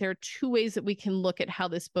 I think there are two ways that we can look at how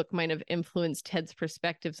this book might have influenced Ted's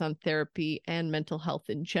perspectives on therapy and mental health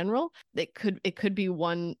in general. It could be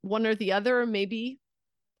one or the other, or maybe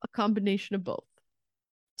a combination of both.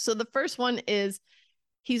 So the first one is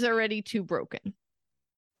he's already too broken.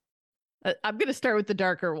 I'm going to start with the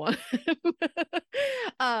darker one.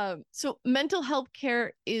 So mental health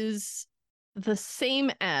care is the same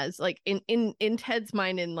as, like, in Ted's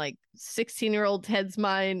mind, in like 16-year-old Ted's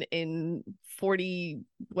mind, in 40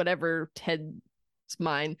 whatever Ted's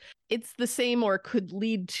mind, it's the same or could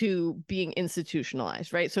lead to being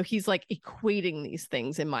institutionalized, right? So he's like equating these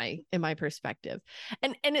things in my perspective,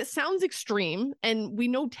 and it sounds extreme, and we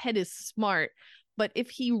know Ted is smart, but if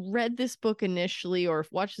he read this book initially or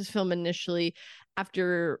watched this film initially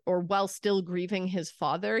after or while still grieving his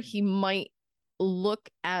father, he might look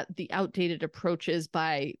at the outdated approaches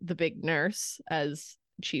by the big nurse, as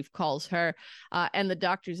Chief calls her, and the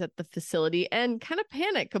doctors at the facility, and kind of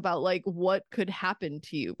panic about like what could happen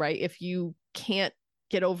to you, right? If you can't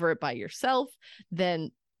get over it by yourself,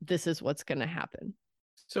 then this is what's going to happen.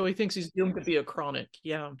 So he thinks he's doomed to be a chronic.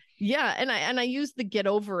 Yeah. And I use the get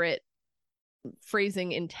over it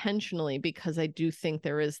phrasing intentionally because I do think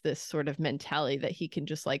there is this sort of mentality that he can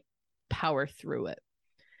just like power through it.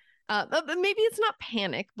 But maybe it's not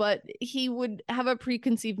panic, but he would have a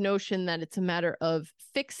preconceived notion that it's a matter of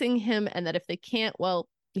fixing him, and that if they can't, well,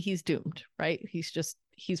 he's doomed, right? He's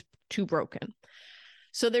too broken.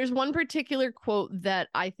 So there's one particular quote that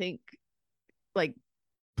I think like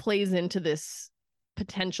plays into this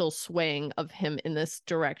potential swaying of him in this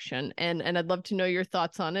direction. And I'd love to know your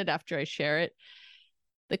thoughts on it after I share it.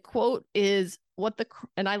 The quote is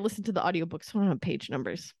and I listened to the audiobook, so I don't have page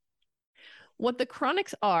numbers. What the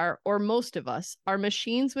chronics are, or most of us, are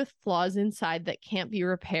machines with flaws inside that can't be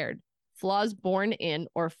repaired. Flaws born in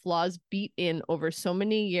or flaws beat in over so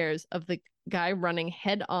many years of the guy running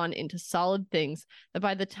head on into solid things that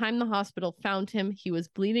by the time the hospital found him, he was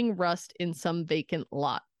bleeding rust in some vacant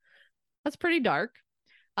lot. That's pretty dark.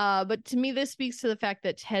 But to me, this speaks to the fact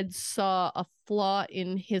that Ted saw a flaw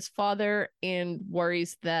in his father and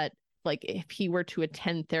worries that, like, if he were to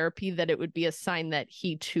attend therapy, that it would be a sign that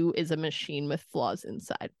he too is a machine with flaws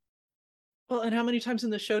inside. Well, and how many times in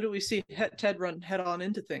the show do we see Ted run head on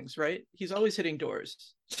into things, right? He's always hitting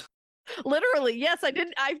doors. Literally, yes,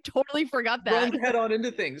 I totally forgot that. Run head on into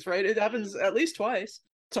things, right? It happens at least twice.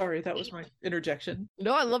 Sorry, that was my interjection.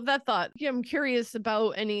 No, I love that thought. Yeah, I'm curious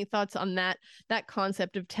about any thoughts on that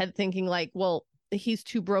concept of Ted thinking like, well, he's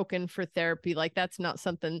too broken for therapy. Like, that's not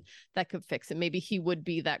something that could fix it. Maybe he would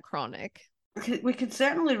be that chronic. We could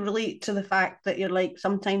certainly relate to the fact that you're like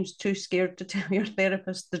sometimes too scared to tell your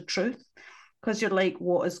therapist the truth, because you're like,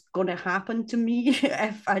 what is going to happen to me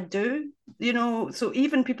if I do? You know, so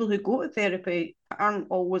even people who go to therapy aren't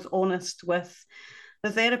always honest with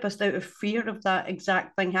the therapist out of fear of that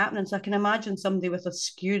exact thing happening. So I can imagine somebody with a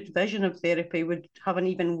skewed vision of therapy would have an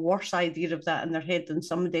even worse idea of that in their head than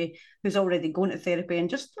somebody who's already going to therapy and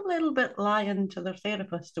just a little bit lying to their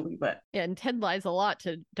therapist a wee bit. Yeah, and Ted lies a lot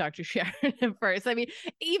to Dr. Sharon at first. I mean,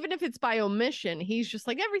 even if it's by omission, he's just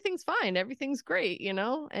like, everything's fine, everything's great, you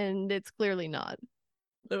know? And it's clearly not.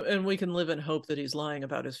 And we can live in hope that he's lying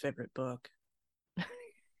about his favorite book.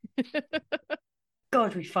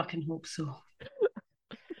 God, we fucking hope so.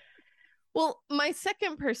 Well, my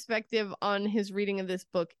second perspective on his reading of this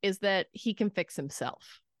book is that he can fix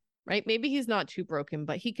himself, right? Maybe he's not too broken,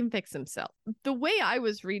 but he can fix himself. The way I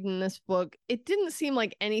was reading this book, it didn't seem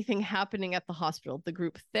like anything happening at the hospital. The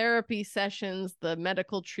group therapy sessions, the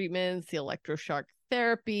medical treatments, the electroshock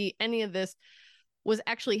therapy, any of this was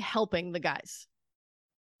actually helping the guys.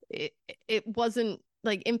 It wasn't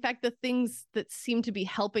like, in fact, the things that seemed to be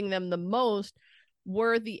helping them the most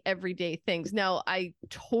were the everyday things. Now, I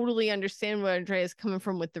totally understand where Andrea is coming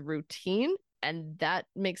from with the routine, and that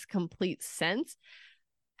makes complete sense.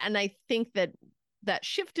 And I think that that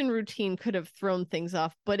shift in routine could have thrown things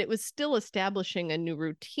off, but it was still establishing a new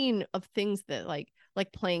routine of things that like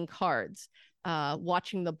playing cards,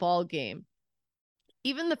 watching the ball game,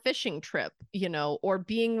 even the fishing trip, you know, or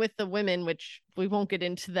being with the women, which we won't get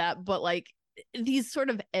into that, but like these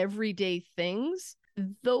sort of everyday things,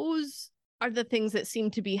 those are the things that seem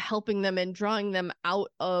to be helping them and drawing them out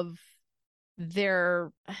of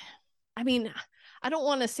their, I mean, I don't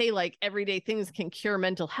want to say like everyday things can cure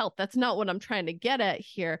mental health. That's not what I'm trying to get at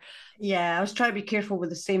here. Yeah, I was trying to be careful with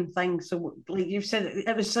the same thing. So, like you said,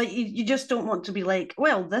 it was like you just don't want to be like,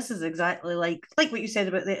 well, this is exactly like what you said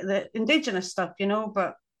about the indigenous stuff, you know.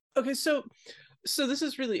 But okay, so this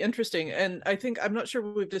is really interesting, and I think I'm not sure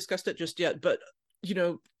we've discussed it just yet, but you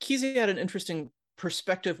know, Kesey had an interesting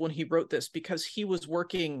perspective when he wrote this because he was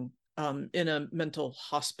working in a mental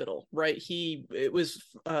hospital, right? It was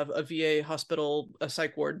a VA hospital, a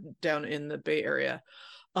psych ward down in the Bay Area.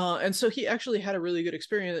 And so he actually had a really good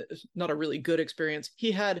experience, not a really good experience.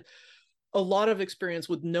 He had a lot of experience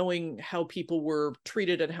with knowing how people were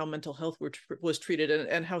treated and how mental health was treated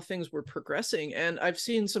and how things were progressing. And I've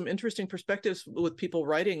seen some interesting perspectives with people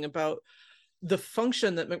writing about the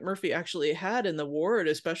function that McMurphy actually had in the ward,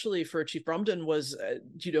 especially for Chief Bromden, was,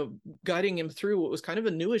 guiding him through what was kind of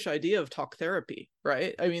a newish idea of talk therapy,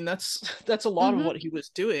 right? I mean, that's a lot of what he was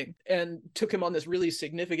doing, and took him on this really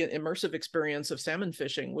significant immersive experience of salmon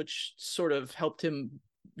fishing, which sort of helped him,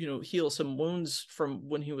 heal some wounds from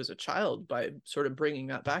when he was a child by sort of bringing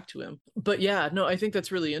that back to him. But yeah, no, I think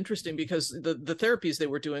that's really interesting because the therapies they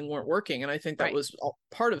were doing weren't working. And I think that was all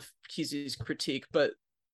part of Kesey's critique, but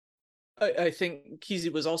I think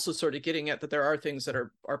Kesey was also sort of getting at that there are things that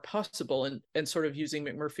are possible, and sort of using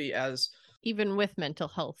McMurphy as, even with mental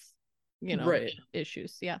health, right,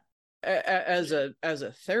 issues. Yeah. As a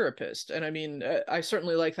therapist. And I mean, I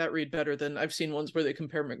certainly like that read better than I've seen ones where they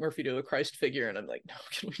compare McMurphy to a Christ figure, and I'm like, no,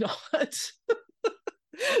 can we not?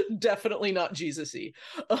 Definitely not Jesus-y.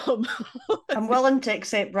 I'm willing to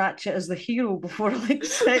accept Ratchet as the hero before I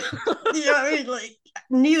accept, you know what I mean? Like,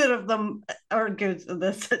 neither of them are good in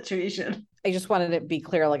this situation. I just wanted to be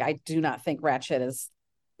clear, like, I do not think Ratchet is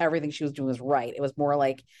everything she was doing was right. It was more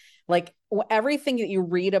like everything that you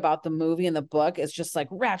read about the movie and the book is just like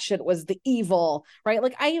Ratchet was the evil, right?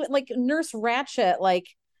 Like Nurse Ratchet, like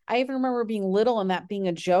I even remember being little and that being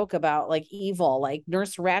a joke about like evil. Like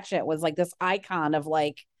Nurse Ratchet was like this icon of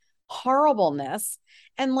like horribleness.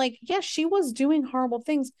 And like, yeah, she was doing horrible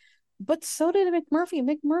things, but so did McMurphy.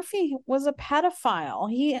 McMurphy was a pedophile.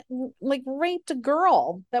 He like raped a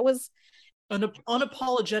girl that was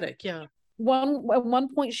unapologetic. Yeah. At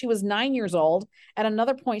one point she was 9 years old. At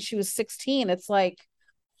another point she was 16. It's like,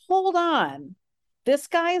 hold on. This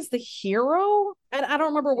guy is the hero? And I don't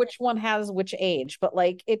remember which one has which age, but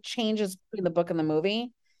like it changes between the book and the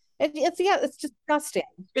movie. It's disgusting.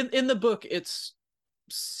 In the book, it's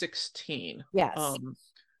 16. Yes.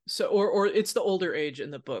 So or it's the older age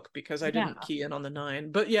in the book, because I didn't key in on the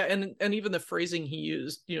 9. But yeah, and even the phrasing he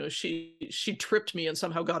used, she tripped me and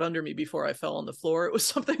somehow got under me before I fell on the floor. It was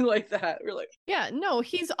something like that. We're like, yeah, no,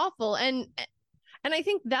 he's awful. And I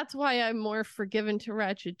think that's why I'm more forgiven to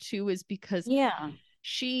Ratchet too, is because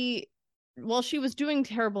while she was doing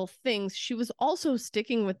terrible things, she was also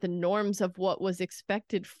sticking with the norms of what was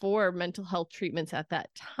expected for mental health treatments at that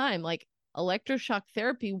time. Like electroshock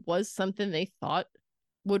therapy was something they thought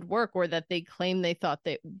would work, or that they claimed they thought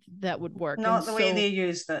that would work. Not the way they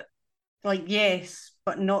used it. Like, yes,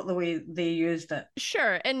 but not the way they used it.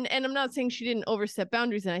 Sure. And I'm not saying she didn't overstep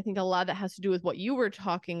boundaries. And I think a lot of that has to do with what you were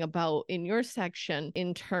talking about in your section,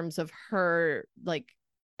 in terms of her like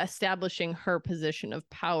establishing her position of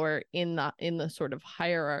power in the sort of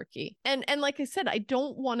hierarchy. And like I said, I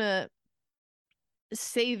don't want to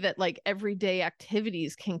say that like everyday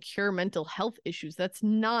activities can cure mental health issues. That's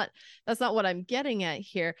not what I'm getting at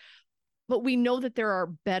here. But we know that there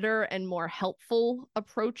are better and more helpful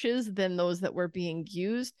approaches than those that were being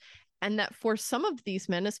used. And that for some of these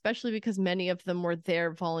men, especially because many of them were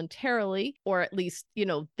there voluntarily, or at least, you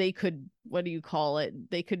know, they could, what do you call it?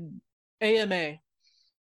 They could AMA.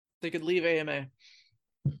 They could leave AMA.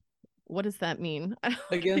 What does that mean?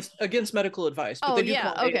 against medical advice. But they do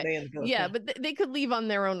call okay. AMA in the book. Yeah, but they could leave on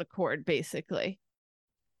their own accord, basically.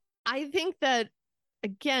 I think that,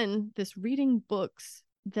 again, this reading books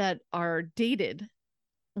that are dated,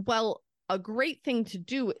 well, a great thing to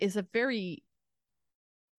do is a very,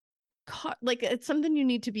 like, it's something you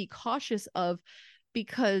need to be cautious of,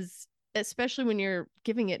 because especially when you're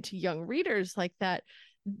giving it to young readers like that,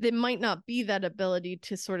 there might not be that ability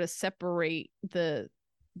to sort of separate the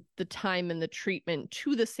time and the treatment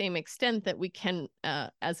to the same extent that we can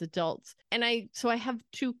as adults. And I have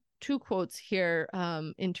two quotes here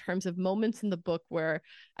in terms of moments in the book where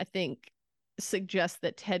I think suggest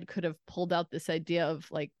that Ted could have pulled out this idea of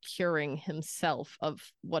like curing himself of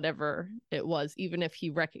whatever it was, even if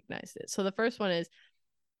he recognized it. So the first one is,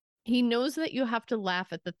 he knows that you have to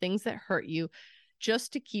laugh at the things that hurt you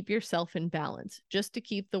just to keep yourself in balance, just to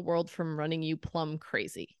keep the world from running you plumb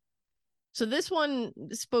crazy. So this one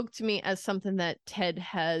spoke to me as something that Ted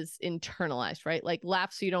has internalized, right? Like,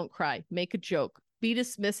 laugh so you don't cry, make a joke, be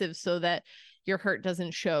dismissive so that your hurt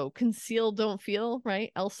doesn't show, conceal, don't feel,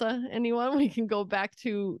 right? Elsa, anyone? We can go back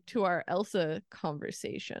to our Elsa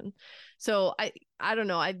conversation. So I don't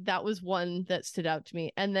know. That was one that stood out to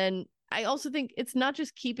me. And then I also think it's not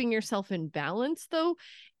just keeping yourself in balance, though.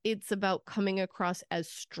 It's about coming across as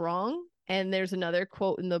strong. And there's another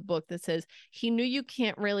quote in the book that says, he knew you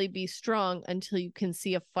can't really be strong until you can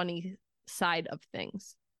see a funny side of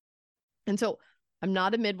things. And so I'm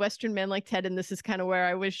not a Midwestern man like Ted, and this is kind of where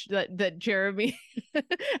I wish that Jeremy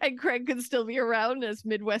and Craig could still be around as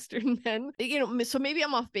Midwestern men. You know, so maybe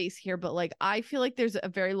I'm off base here, but like, I feel like there's a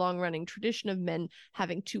very long running tradition of men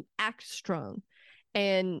having to act strong.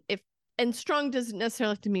 And strong doesn't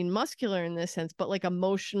necessarily have to mean muscular in this sense, but like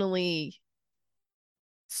emotionally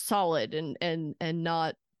solid and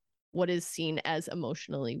not what is seen as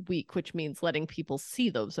emotionally weak, which means letting people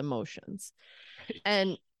see those emotions. Right.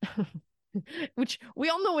 And which we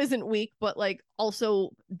all know isn't weak, but like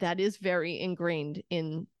also that is very ingrained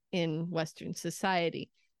in Western society.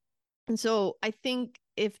 And so I think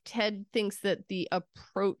if Ted thinks that the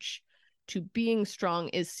approach to being strong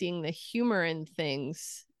is seeing the humor in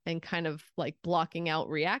things and kind of like blocking out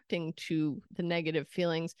reacting to the negative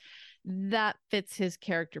feelings, that fits his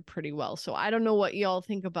character pretty well. So I don't know what y'all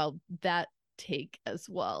think about that take as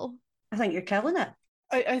well. I think you're killing it.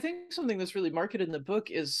 I think something that's really marked in the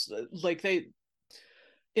book is like they,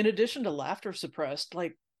 in addition to laughter suppressed,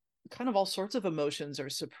 like kind of all sorts of emotions are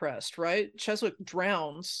suppressed, right? Cheswick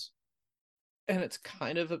drowns and it's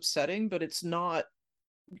kind of upsetting, but it's not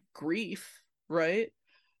grief, right?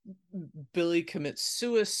 Billy commits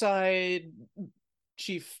suicide,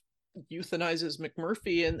 Chief euthanizes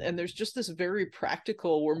McMurphy, and there's just this very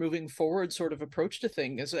practical, we're moving forward sort of approach to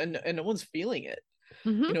things, and no one's feeling it.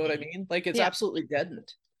 Mm-hmm. You know what I mean? Like, it's absolutely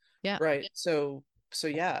deadened. Yeah. Right. So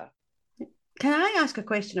yeah. Can I ask a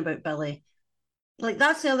question about Billy? Like,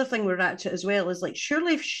 that's the other thing with Ratchet as well, is like,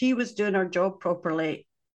 surely if she was doing her job properly,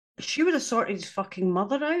 she would have sorted his fucking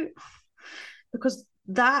mother out. Because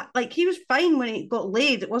that, like, he was fine when he got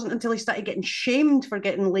laid. It wasn't until he started getting shamed for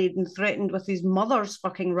getting laid and threatened with his mother's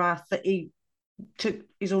fucking wrath that he took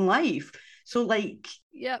his own life. So, like,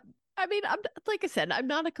 yeah. I mean, like I said, I'm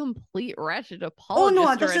not a complete Ratchet apologist. Oh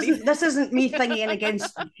no, this isn't me thinking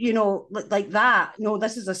against, you know, like that. No,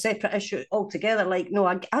 this is a separate issue altogether. Like, no,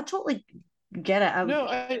 I totally get it. No,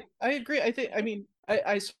 I agree.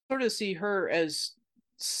 I sort of see her as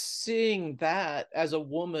seeing that as a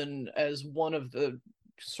woman as one of the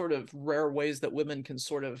sort of rare ways that women can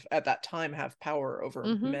sort of at that time have power over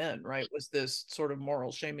men, right? Was this sort of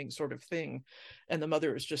moral shaming sort of thing, and the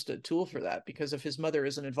mother is just a tool for that, because if his mother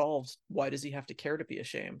isn't involved, why does he have to care to be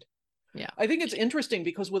ashamed? Yeah, I think it's interesting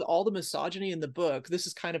because with all the misogyny in the book, this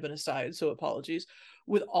is kind of an aside, so apologies,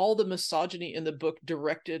 with all the misogyny in the book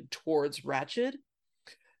directed towards Ratchet,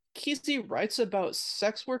 Kesey writes about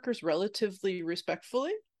sex workers relatively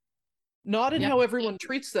respectfully. Not in how everyone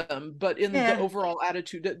treats them, but in the overall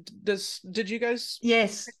attitude. Did you guys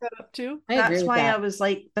pick that up too? That's why I was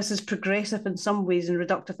like, this is progressive in some ways and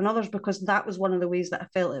reductive in others, because that was one of the ways that I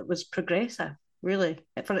felt it was progressive, really,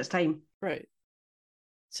 for its time. Right.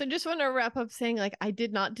 So just want to wrap up saying, like, I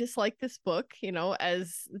did not dislike this book, you know,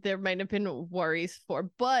 as there might have been worries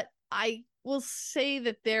for, but I will say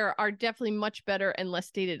that there are definitely much better and less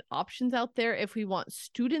dated options out there if we want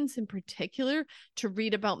students in particular to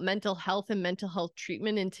read about mental health and mental health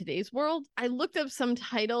treatment in today's world. I looked up some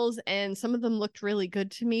titles and some of them looked really good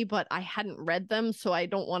to me, but I hadn't read them, so I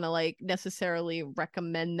don't want to like necessarily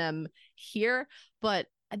recommend them here. But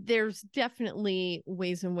there's definitely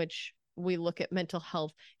ways in which we look at mental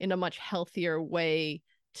health in a much healthier way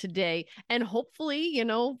today. And hopefully,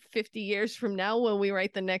 50 years from now, when we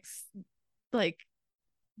write the next like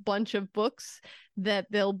bunch of books, that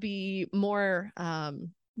there'll be more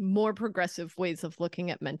progressive ways of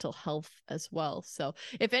looking at mental health as well. So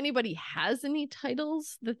if anybody has any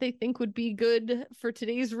titles that they think would be good for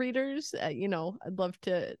today's readers, I'd love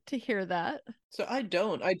to hear that. So I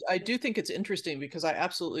don't. I do think it's interesting because I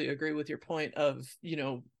absolutely agree with your point of,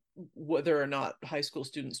 whether or not high school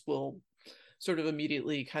students will sort of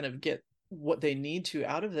immediately kind of get what they need to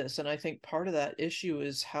out of this. And I think part of that issue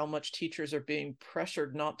is how much teachers are being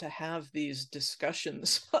pressured not to have these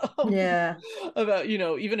discussions about,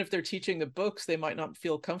 even if they're teaching the books, they might not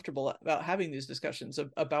feel comfortable about having these discussions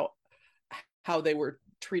about how they were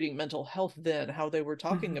treating mental health then, how they were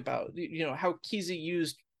talking about, how Kesey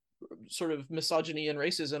used sort of misogyny and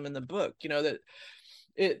racism in the book,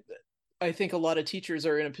 I think a lot of teachers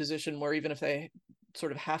are in a position where even if they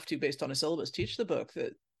sort of have to, based on a syllabus, teach the book,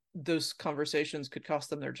 that those conversations could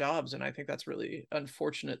cost them their jobs. And I think that's really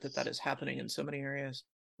unfortunate that is happening in so many areas.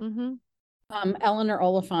 Mm-hmm. Eleanor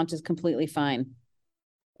Oliphant is Completely Fine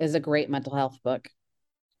is a great mental health book.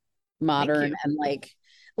 Modern and like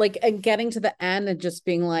and getting to the end and just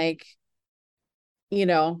being like,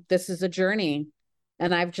 this is a journey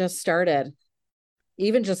and I've just started.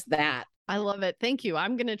 Even just that. I love it. Thank you.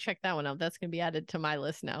 I'm going to check that one out. That's going to be added to my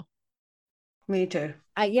list now. Me too.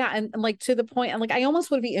 Yeah. And like to the point, and like, I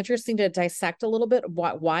almost would be interesting to dissect a little bit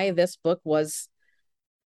why this book was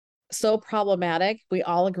so problematic. We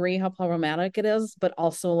all agree how problematic it is, but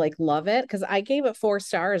also like love it. Cause I gave it 4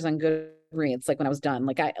 stars on Goodreads. Like when I was done,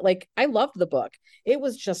 I loved the book. It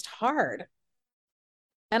was just hard.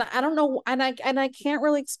 And I don't know. And I can't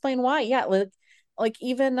really explain why. Yeah. Like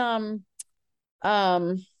even,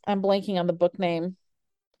 I'm blanking on the book name.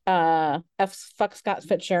 Fuck Scott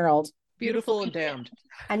Fitzgerald. Beautiful and Damned.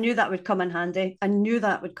 I knew that would come in handy.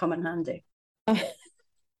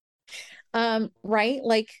 Right?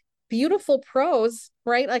 Like beautiful prose,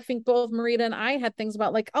 right? I think both Marita and I had things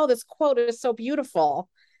about like, oh, this quote is so beautiful.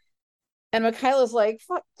 And Michaela's like,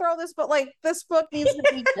 fuck, throw this, but like this book needs to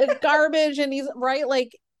be garbage and he's right,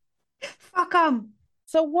 like fuck him.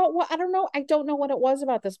 So what I don't know. I don't know what it was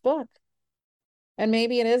about this book. And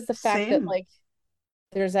maybe it is the fact that like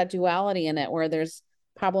there's that duality in it where there's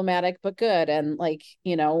problematic but good, and like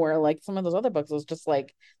where like some of those other books was just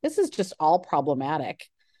like, this is just all problematic.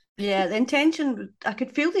 Yeah, the intention, I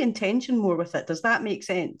could feel the intention more with it. Does that make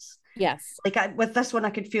sense? Yes. Like with this one, I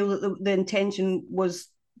could feel that the intention was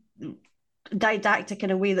didactic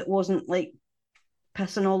in a way that wasn't like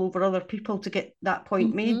pissing all over other people to get that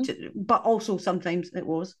point made, but also sometimes it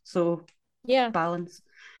was. So yeah, balance.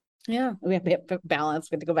 Yeah, we have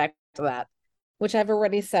balance. We have to go back to that, which I've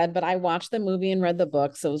already said, but I watched the movie and read the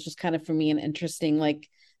book. So it was just kind of for me an interesting, like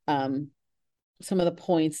some of the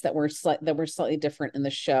points that were slightly different in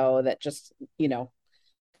the show that just,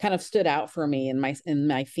 kind of stood out for me in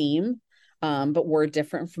my theme, but were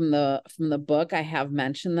different from the book. I have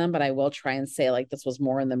mentioned them, but I will try and say like this was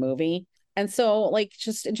more in the movie. And so like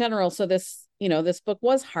just in general, so this, this book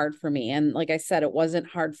was hard for me. And like I said, it wasn't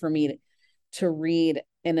hard for me to read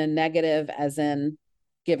in a negative as in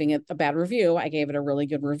giving it a bad review. I gave it a really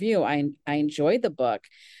good review. I enjoyed the book,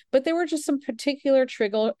 but there were just some particular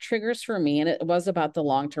triggers for me. And it was about the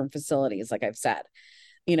long-term facilities. Like I've said,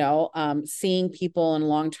 seeing people in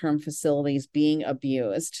long-term facilities being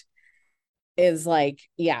abused is like,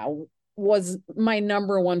 was my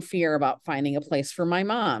number one fear about finding a place for my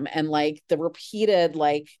mom. And like the repeated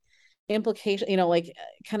like implication, like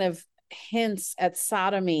kind of hints at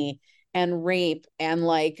sodomy and rape and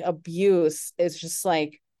like abuse is just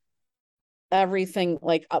like everything,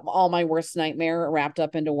 like all my worst nightmare wrapped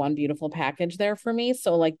up into one beautiful package there for me.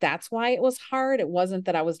 So like that's why it was hard. It wasn't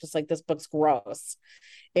that I was just like, this book's gross.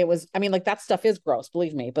 It was, I mean, like that stuff is gross,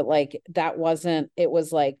 believe me, but like that wasn't, it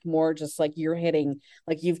was like more just like you're hitting,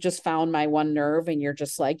 like you've just found my one nerve and you're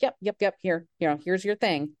just like, yep, here, here's your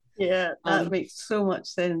thing. Yeah, that makes so much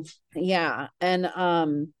sense. Yeah. And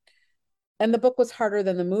the book was harder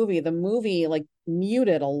than the movie. The movie like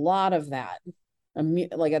muted a lot of that,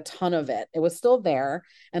 like a ton of it. It was still there.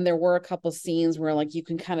 And there were a couple scenes where like you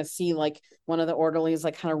can kind of see like one of the orderlies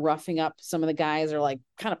like kind of roughing up some of the guys, or like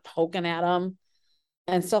kind of poking at them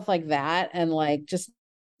and stuff like that. And like just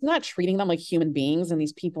not treating them like human beings, and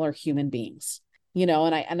these people are human beings, you know.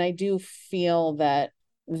 And I do feel that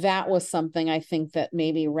that was something I think that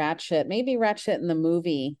maybe Ratchet in the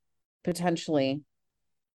movie potentially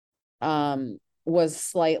was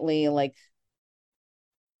slightly like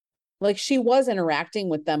she was interacting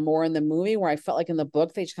with them more in the movie, where I felt like in the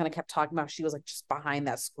book they just kind of kept talking about she was like just behind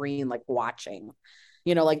that screen like watching,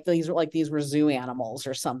 you know, like these were zoo animals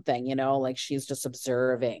or something, you know, like she's just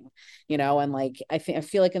observing, you know. And like I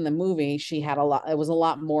feel like in the movie she had it was a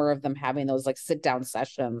lot more of them having those like sit down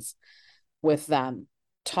sessions with them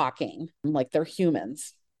talking like they're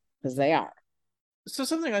humans, because they are. So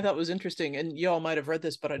something I thought was interesting, and y'all might have read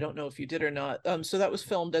this, but I don't know if you did or not. So that was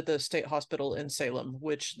filmed at the state hospital in Salem,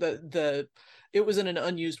 which it was in an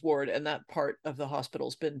unused ward, and that part of the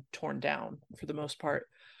hospital's been torn down for the most part.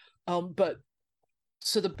 But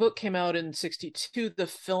so the book came out in 62, the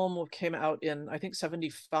film came out in I think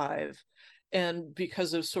 75, and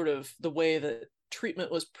because of sort of the way that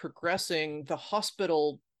treatment was progressing, the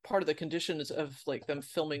hospital part of the conditions of like them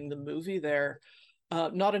filming the movie there,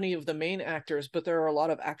 not any of the main actors, but there are a lot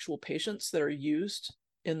of actual patients that are used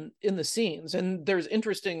in the scenes, and there's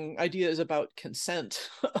interesting ideas about consent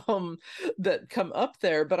that come up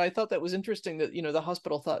there. But I thought that was interesting that, you know, the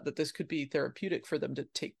hospital thought that this could be therapeutic for them to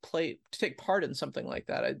take part in something like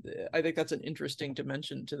that. I think that's an interesting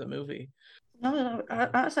dimension to the movie. No,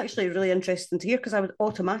 that's actually really interesting to hear, because I would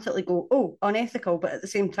automatically go, oh, unethical, but at the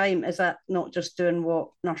same time, is that not just doing what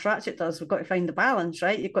Nurse Ratched does? We've got to find the balance,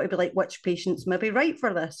 right? You've got to be like, which patients may be right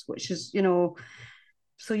for this, which is, you know,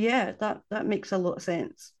 so yeah, that makes a lot of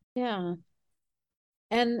sense. Yeah.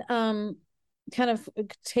 And kind of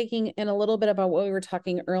taking in a little bit about what we were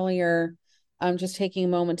talking earlier, just taking a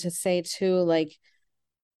moment to say too, like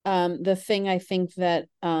the thing I think that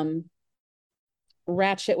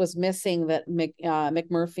Ratchet was missing, that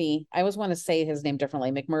McMurphy, I always want to say his name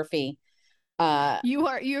differently, McMurphy.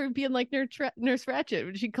 You're being like Nurse Ratched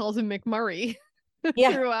when she calls him McMurray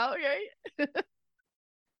Yeah. throughout, right?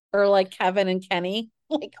 Or like Kevin and Kenny.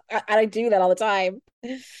 Like I do that all the time.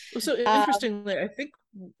 So interestingly, I think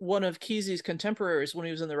one of Kesey's contemporaries when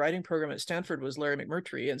he was in the writing program at Stanford was Larry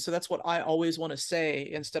McMurtry, and so that's what I always want to say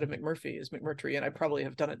instead of McMurphy is McMurtry, and I probably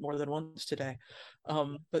have done it more than once today.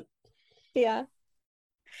 But yeah,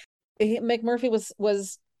 McMurphy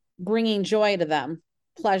was bringing joy to them,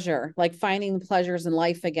 pleasure, like finding pleasures in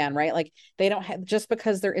life again, right? Like they don't have, just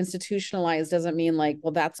because they're institutionalized doesn't mean like,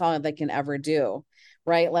 well, that's all they can ever do,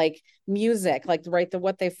 right? Like music, like right,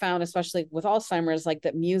 what they found, especially with Alzheimer's, like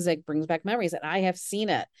that music brings back memories, and I have seen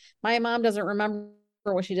it. My mom doesn't remember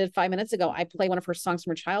what she did 5 minutes ago. I play one of her songs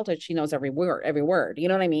from her childhood. She knows every word, you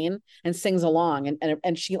know what I mean? And sings along,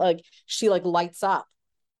 and she lights up,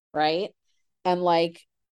 right? And like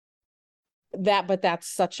that, but that's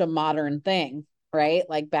such a modern thing, right?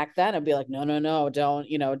 Like back then it'd be like, no,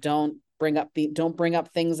 don't bring up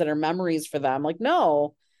things that are memories for them. Like,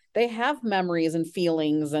 no, they have memories and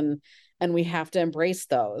feelings, and we have to embrace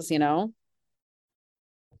those, you know.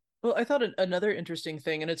 Well, I thought another interesting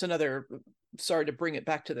thing, and it's another, sorry to bring it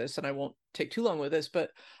back to this, and I won't take too long with this, but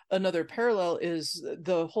another parallel is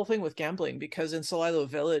the whole thing with gambling, because in Celilo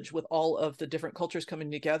Village, with all of the different cultures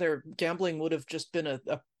coming together, gambling would have just been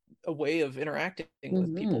a way of interacting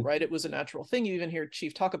with people, right? It was a natural thing. You even hear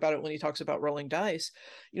Chief talk about it when he talks about rolling dice.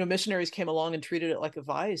 You know, missionaries came along and treated it like a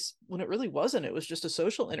vice when it really wasn't. It was just a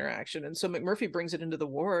social interaction. And so McMurphy brings it into the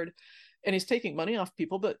ward, and he's taking money off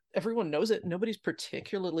people, but everyone knows it. Nobody's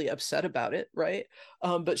particularly upset about it, right?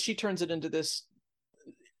 But she turns it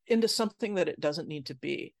into something that it doesn't need to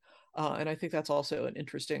be. And I think that's also an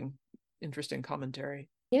interesting commentary.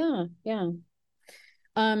 Yeah.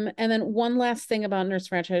 And then one last thing about Nurse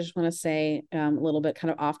Ratched, I just want to say a little bit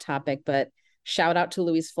kind of off topic, but shout out to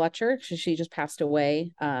Louise Fletcher. She just passed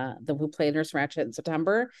away, who played Nurse Ratched in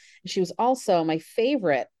September. She was also my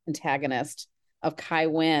favorite antagonist of Kai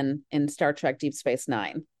Wynn in Star Trek Deep Space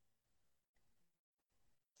Nine.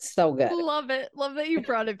 So good. Love it. Love that you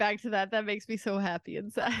brought it back to that. That makes me so happy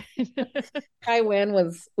inside. Kai Wynn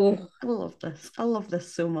was, ooh. I love this. I love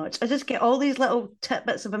this so much. I just get all these little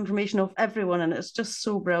tidbits of information off everyone, and it's just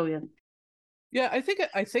so brilliant. Yeah, I think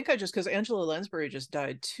I just, because Angela Lansbury just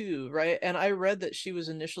died too, right? And I read that she was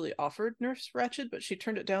initially offered Nurse Ratched, but she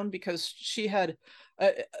turned it down because she had,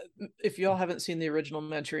 if y'all haven't seen the original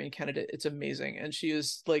Manchurian Candidate, it's amazing, and she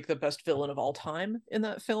is like the best villain of all time in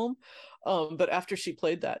that film. But after she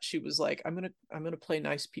played that, she was like, I'm gonna play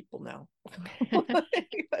nice people now.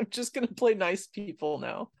 I'm just gonna play nice people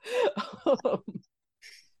now.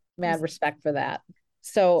 Mad respect for that.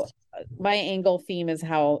 So my angle theme is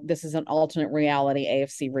how this is an alternate reality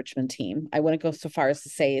AFC Richmond team. I wouldn't go so far as to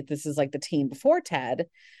say this is like the team before Ted,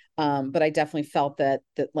 but I definitely felt that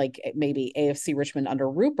like maybe AFC Richmond under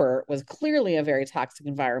Rupert was clearly a very toxic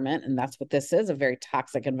environment, and that's what this is, a very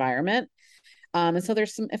toxic environment. And so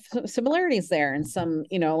there's some similarities there, and some,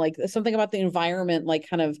 like something about the environment, like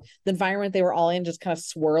kind of the environment they were all in, just kind of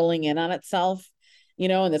swirling in on itself,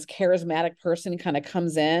 and this charismatic person kind of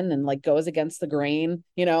comes in and like goes against the grain,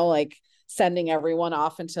 like sending everyone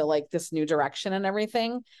off into like this new direction and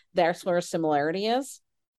everything. That's where similarity is.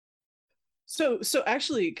 So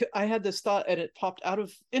actually, I had this thought and it popped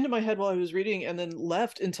into my head while I was reading and then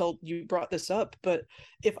left until you brought this up. But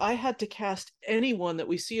if I had to cast anyone that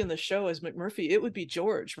we see in the show as McMurphy, it would be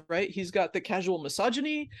George, right? He's got the casual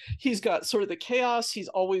misogyny. He's got sort of the chaos. He's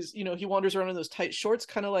always, he wanders around in those tight shorts,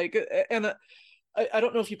 kind of like, and I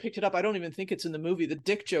don't know if you picked it up. I don't even think it's in the movie, the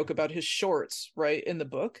dick joke about his shorts, right? In the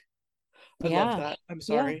book. I love that. I'm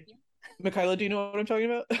sorry. Yeah. Michaela, do you know what I'm talking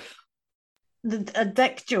about? A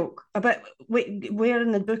dick joke about where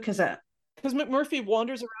in the book is it? Because McMurphy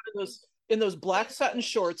wanders around in those black satin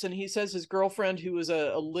shorts, and he says his girlfriend, who was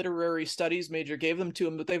a literary studies major, gave them to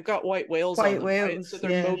him, but they've got white whales on them, right? So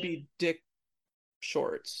they're Moby Dick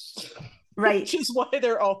shorts. Right. Which is why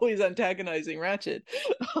they're always antagonizing Ratchet.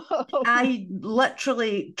 I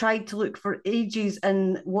literally tried to look for ages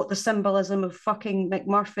in what the symbolism of fucking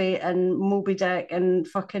McMurphy and Moby Dick and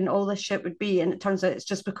fucking all this shit would be, and it turns out it's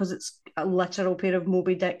just because it's a literal pair of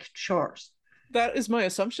Moby Dick shorts. That is my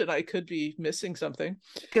assumption. I could be missing something.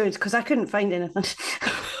 Good, because I couldn't find anything.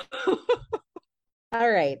 All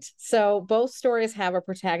right. So both stories have a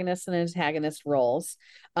protagonist and antagonist roles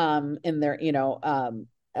in their,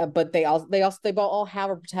 but they all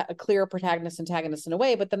have a clear protagonist antagonist in a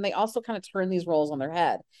way, but then they also kind of turn these roles on their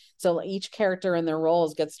head. So each character in their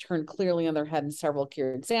roles gets turned clearly on their head in several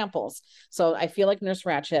clear examples. So I feel like Nurse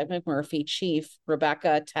Ratched, McMurphy, Chief,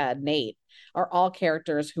 Rebecca, Ted, Nate are all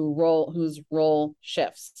characters whose role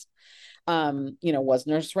shifts. Was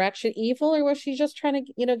Nurse Ratched evil, or was she just trying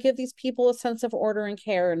to, give these people a sense of order and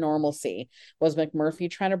care and normalcy? Was McMurphy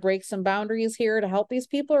trying to break some boundaries here to help these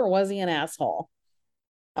people, or was he an asshole?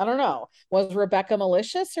 I don't know. Was Rebecca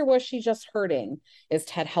malicious, or was she just hurting? Is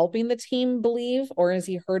Ted helping the team believe, or is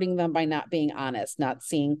he hurting them by not being honest, not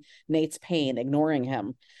seeing Nate's pain, ignoring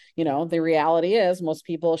him? The reality is most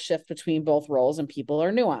people shift between both roles, and people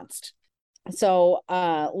are nuanced. So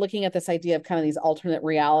looking at this idea of kind of these alternate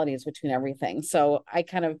realities between everything. So I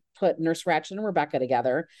kind of put Nurse Ratched and Rebecca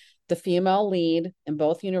together, the female lead in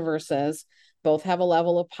both universes. Both have a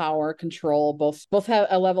level of power, control, both have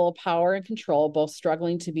a level of power and control, both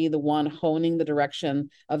struggling to be the one honing the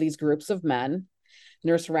direction of these groups of men.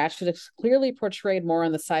 Nurse Ratched is clearly portrayed more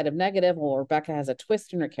on the side of negative, while Rebecca has a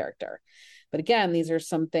twist in her character. But again, there are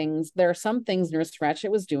some things Nurse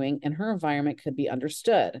Ratched was doing in her environment could be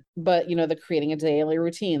understood. But, the creating a daily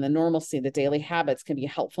routine, the normalcy, the daily habits can be a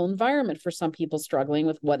helpful environment for some people struggling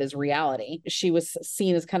with what is reality. She was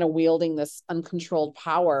seen as kind of wielding this uncontrolled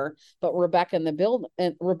power, but Rebecca in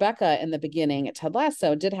the beginning at Ted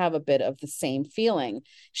Lasso did have a bit of the same feeling.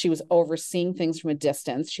 She was overseeing things from a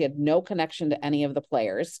distance. She had no connection to any of the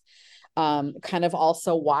players, kind of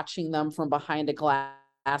also watching them from behind a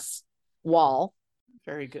glass wall.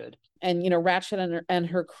 Very good. And Ratched and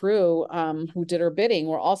her crew who did her bidding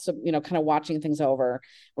were also kind of watching things over.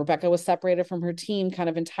 Rebecca was separated from her team kind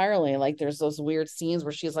of entirely. Like there's those weird scenes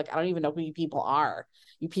where she's like, I don't even know who you people are,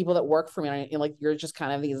 you people that work for me, and like you're just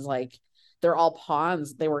kind of these, like, they're all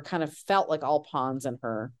pawns. They were kind of felt like all pawns in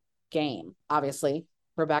her game. Obviously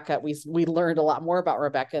Rebecca, we learned a lot more about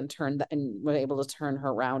Rebecca and were able to turn her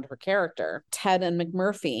around, her character. Ted and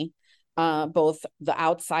McMurphy, both the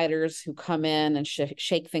outsiders who come in and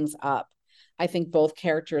shake things up. I think both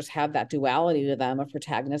characters have that duality to them, a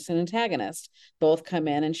protagonist and antagonist. Both come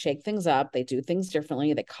in and shake things up. They do things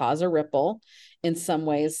differently. They cause a ripple, in some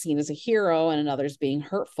ways seen as a hero and in others being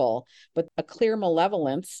hurtful, but a clear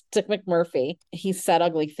malevolence to McMurphy. He said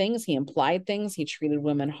ugly things. He implied things. He treated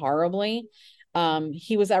women horribly.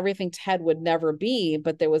 He was everything Ted would never be,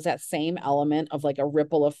 but there was that same element of like a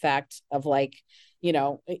ripple effect of like,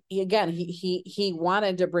 again, he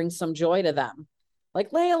wanted to bring some joy to them.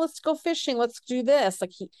 Like, Leia, let's go fishing. Let's do this.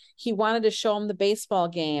 Like he wanted to show them the baseball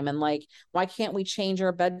game, and like, why can't we change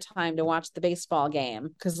our bedtime to watch the baseball game?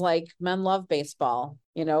 Because like men love baseball,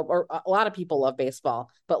 or a lot of people love baseball,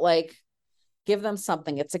 but like, give them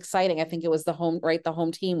something. It's exciting. I think it was the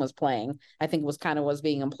home team was playing. I think it was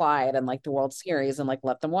being implied, and like the World Series, and like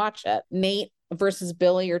let them watch it. Nate versus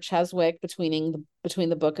Billy or Cheswick between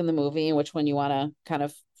the book and the movie, and which one you want to kind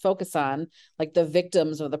of focus on, like the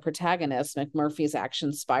victims of the protagonist, McMurphy's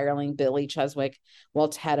actions spiraling Billy Cheswick, while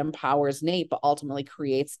Ted empowers Nate, but ultimately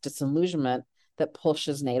creates disillusionment that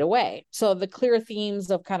pushes Nate away. So the clear themes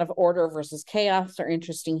of kind of order versus chaos are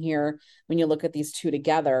interesting here. When you look at these two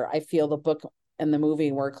together, I feel the book and the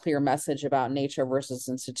movie were a clear message about nature versus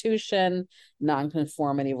institution,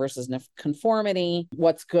 nonconformity versus conformity,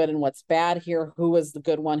 what's good and what's bad here, who is the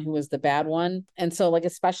good one, who is the bad one. And so like,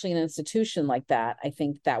 especially an institution like that, I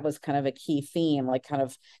think that was kind of a key theme, like kind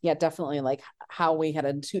of, yeah, definitely like how we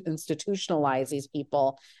had to institutionalize these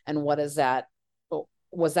people and what is that,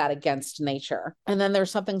 was that against nature? And then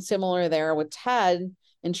there's something similar there with Ted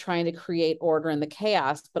in trying to create order in the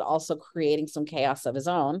chaos, but also creating some chaos of his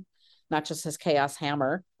own, not just his chaos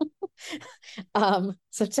hammer.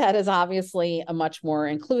 So Ted is obviously a much more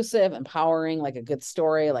inclusive, empowering, like a good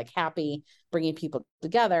story, like happy, bringing people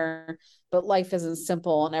together. But life isn't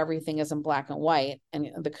simple and everything isn't black and white.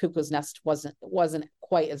 And the Cuckoo's Nest wasn't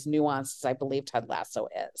quite as nuanced as I believe Ted Lasso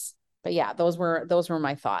is. But yeah, those were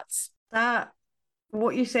my thoughts. That,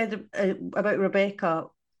 what you said about Rebecca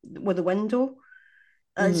with the window,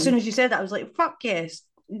 as soon as you said that, I was like, fuck yes.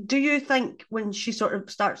 Do you think when she sort of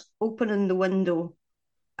starts opening the window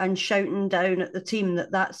and shouting down at the team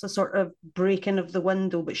that that's a sort of breaking of the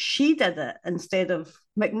window, but she did it instead of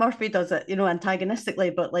McMurphy does it,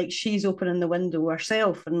 antagonistically, but like she's opening the window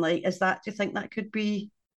herself, and like, do you think that could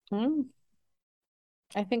be?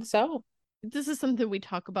 I think so. This is something we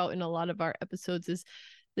talk about in a lot of our episodes, is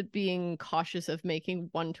the being cautious of making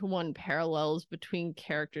one-to-one parallels between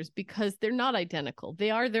characters, because they're not identical. They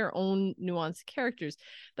are their own nuanced characters,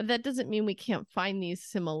 but that doesn't mean we can't find these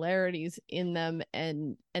similarities in them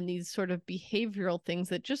and these sort of behavioral things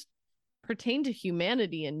that just pertain to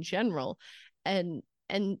humanity in general. And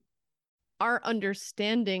our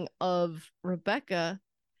understanding of Rebecca,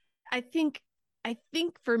 I think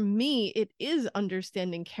for me, it is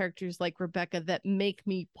understanding characters like Rebecca that make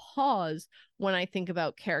me pause when I think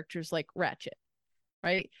about characters like Ratchet,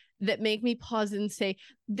 right? That make me pause and say,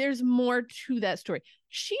 there's more to that story.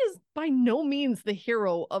 She is by no means the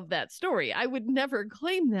hero of that story. I would never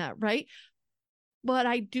claim that, right? But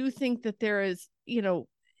I do think that there is,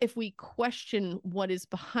 if we question what is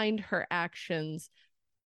behind her actions,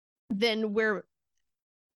 then we're,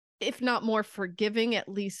 if not more forgiving, at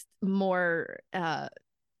least more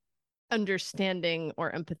understanding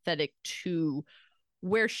or empathetic to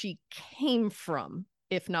where she came from,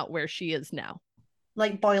 if not where she is now.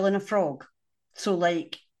 Like boiling a frog. So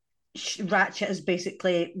like Ratchet is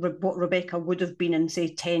basically what Rebecca would have been in,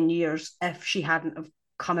 say, 10 years if she hadn't have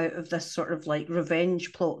come out of this sort of like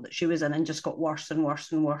revenge plot that she was in and just got worse and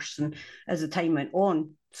worse and worse and as the time went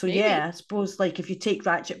on. So maybe. Yeah, I suppose like if you take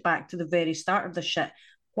Ratchet back to the very start of the shit,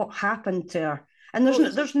 what happened to her? And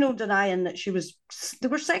there's no denying that they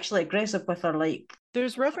were sexually aggressive with her. Like,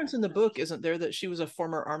 there's reference in the book, isn't there, that she was a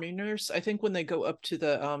former army nurse? I think when they go up to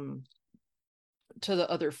the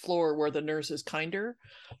other floor where the nurse is kinder,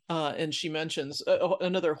 and she mentions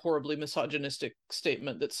another horribly misogynistic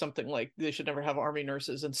statement that's something like they should never have army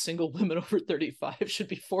nurses and single women over 35 should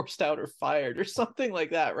be forced out or fired or something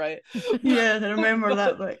like that, right? Yeah, I remember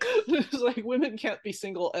that book. It's like women can't be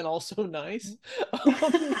single and also nice.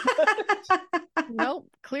 Nope,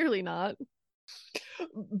 clearly not.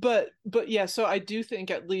 But yeah, so I do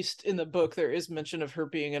think at least in the book there is mention of her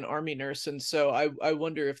being an army nurse, and so I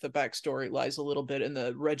wonder if the backstory lies a little bit in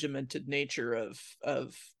the regimented nature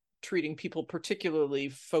of treating people particularly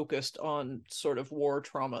focused on sort of war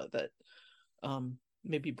trauma that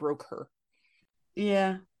maybe broke her.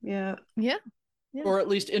 Yeah. Or at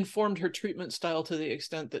least informed her treatment style to the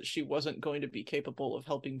extent that she wasn't going to be capable of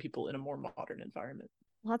helping people in a more modern environment.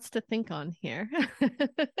 Lots to think on here.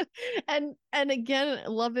 and again,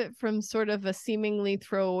 love it from sort of a seemingly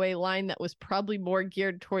throwaway line that was probably more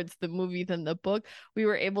geared towards the movie than the book. We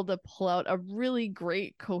were able to pull out a really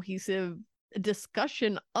great cohesive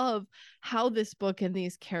discussion of how this book and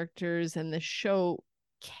these characters and the show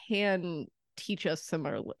can teach us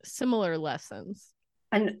similar lessons.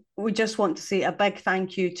 And we just want to say a big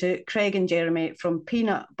thank you to Craig and Jeremy from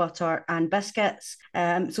Peanut Butter and Biscuits.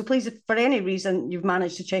 So please, if for any reason you've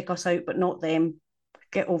managed to check us out, but not them,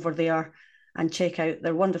 get over there and check out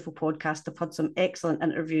their wonderful podcast. They've had some excellent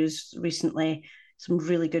interviews recently, some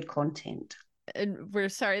really good content. And we're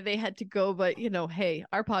sorry they had to go, but hey,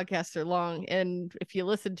 our podcasts are long, and if you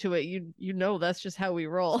listen to it, you know that's just how we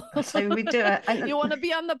roll. That's how we do it. And you want to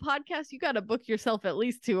be on the podcast, you got to book yourself at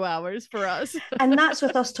least 2 hours for us. And that's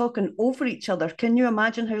with us talking over each other. Can you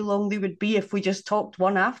imagine how long they would be if we just talked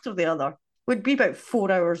one after the other? would be about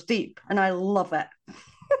 4 hours deep, and I love it.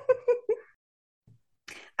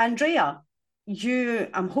 Andrea,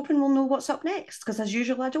 I'm hoping we'll know what's up next, because as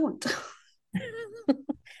usual, I don't.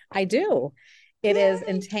 I do. It is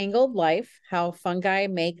Entangled Life, How Fungi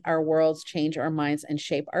Make Our Worlds Change Our Minds and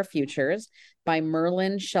Shape Our Futures by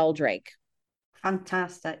Merlin Sheldrake.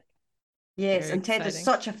 Fantastic. Yes, Very and Ted is exciting.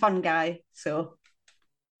 such a fun guy, so.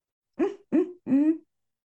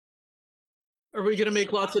 Are we going to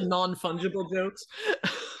make lots of non-fungible jokes?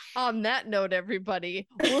 On that note, everybody,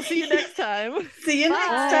 we'll see you next time. See you next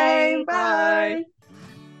Bye. time. Bye.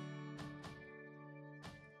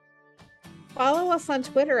 Follow us on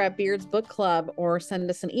Twitter at Beards Book Club or send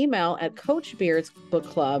us an email at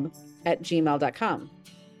coachbeardsbookclub@gmail.com.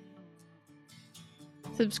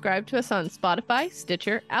 Subscribe to us on Spotify,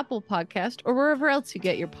 Stitcher, Apple Podcast, or wherever else you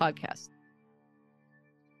get your podcasts.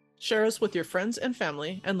 Share us with your friends and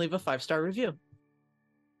family and leave a 5-star review.